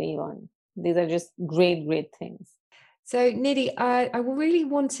 Absolutely, Yvonne. These are just great, great things. So, Nidhi, I really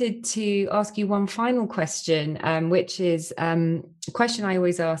wanted to ask you one final question, which is a question I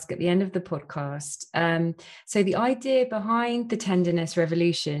always ask at the end of the podcast. So the idea behind the Tenderness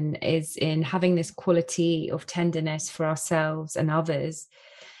Revolution is in having this quality of tenderness for ourselves and others,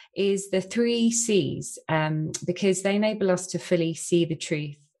 is the 3 C's, because they enable us to fully see the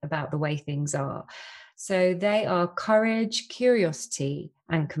truth about the way things are. So they are courage, curiosity,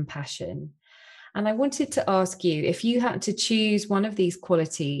 and compassion. And I wanted to ask you, if you had to choose one of these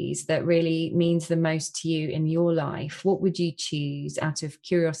qualities that really means the most to you in your life, what would you choose out of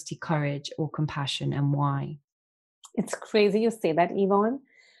curiosity, courage, or compassion, and why? It's crazy you say that, Yvonne,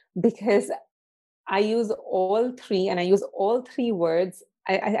 because I use all three, and I use all three words.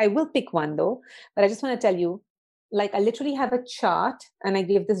 I will pick one though, but I just want to tell you, like, I literally have a chart, and I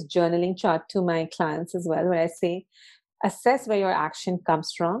give this journaling chart to my clients as well, where I say, assess where your action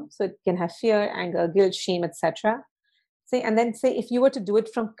comes from. So it can have fear, anger, guilt, shame, etc. Say, and then say, if you were to do it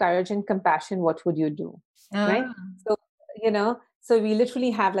from courage and compassion, what would you do? Right? Ah, So, so we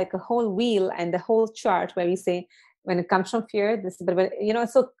literally have like a whole wheel and the whole chart where we say, when it comes from fear, this is, but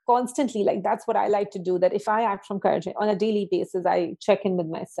so constantly, like, that's what I like to do, that if I act from courage on a daily basis, I check in with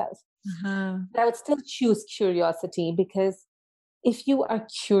myself. uh-huh. But I would still choose curiosity, because if you are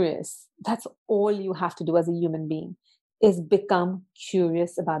curious, that's all you have to do as a human being, is become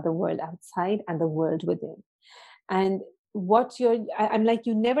curious about the world outside and the world within. And I'm like,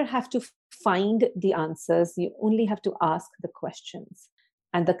 you never have to find the answers. You only have to ask the questions,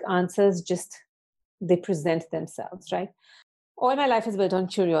 and the answers they present themselves, right? All my life is built on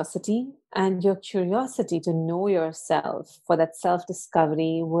curiosity, and your curiosity to know yourself, for that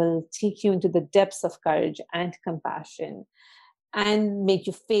self-discovery, will take you into the depths of courage and compassion, and make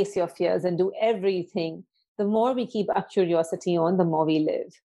you face your fears and do everything. The more we keep our curiosity on, the more we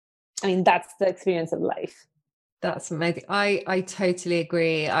live. I mean, that's the experience of life. That's amazing. I totally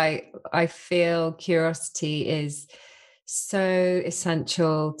agree. I feel curiosity is so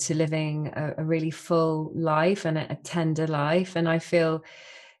essential to living a really full life and a tender life. And I feel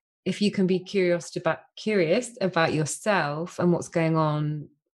if you can be curious about yourself and what's going on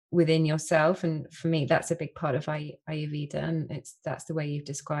within yourself, and for me that's a big part of Ayurveda, and that's the way you've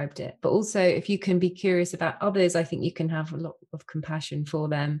described it. But also, if you can be curious about others, I think you can have a lot of compassion for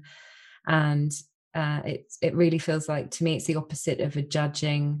them. And it really feels like, to me, it's the opposite of a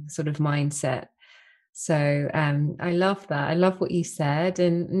judging sort of mindset. So I love that. I love what you said.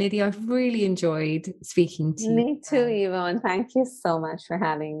 And Nidhi, I've really enjoyed speaking to you. Me too, Yvonne. Thank you so much for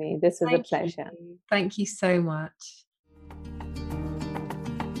having me. This was a pleasure. Thank you so much.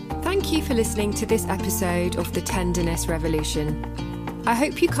 Thank you for listening to this episode of The Tenderness Revolution. I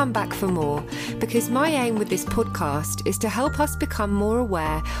hope you come back for more, because my aim with this podcast is to help us become more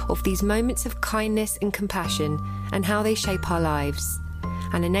aware of these moments of kindness and compassion and how they shape our lives,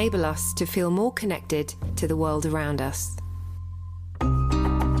 and enable us to feel more connected to the world around us.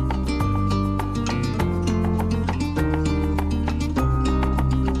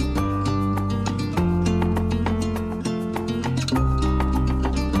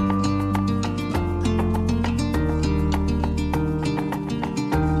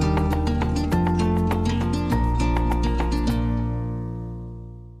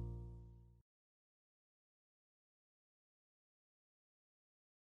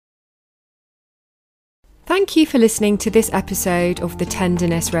 Thank you for listening to this episode of The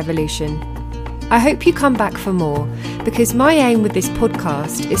Tenderness Revolution. I hope you come back for more, because my aim with this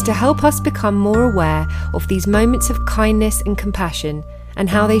podcast is to help us become more aware of these moments of kindness and compassion and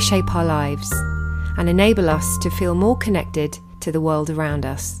how they shape our lives, and enable us to feel more connected to the world around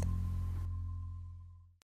us.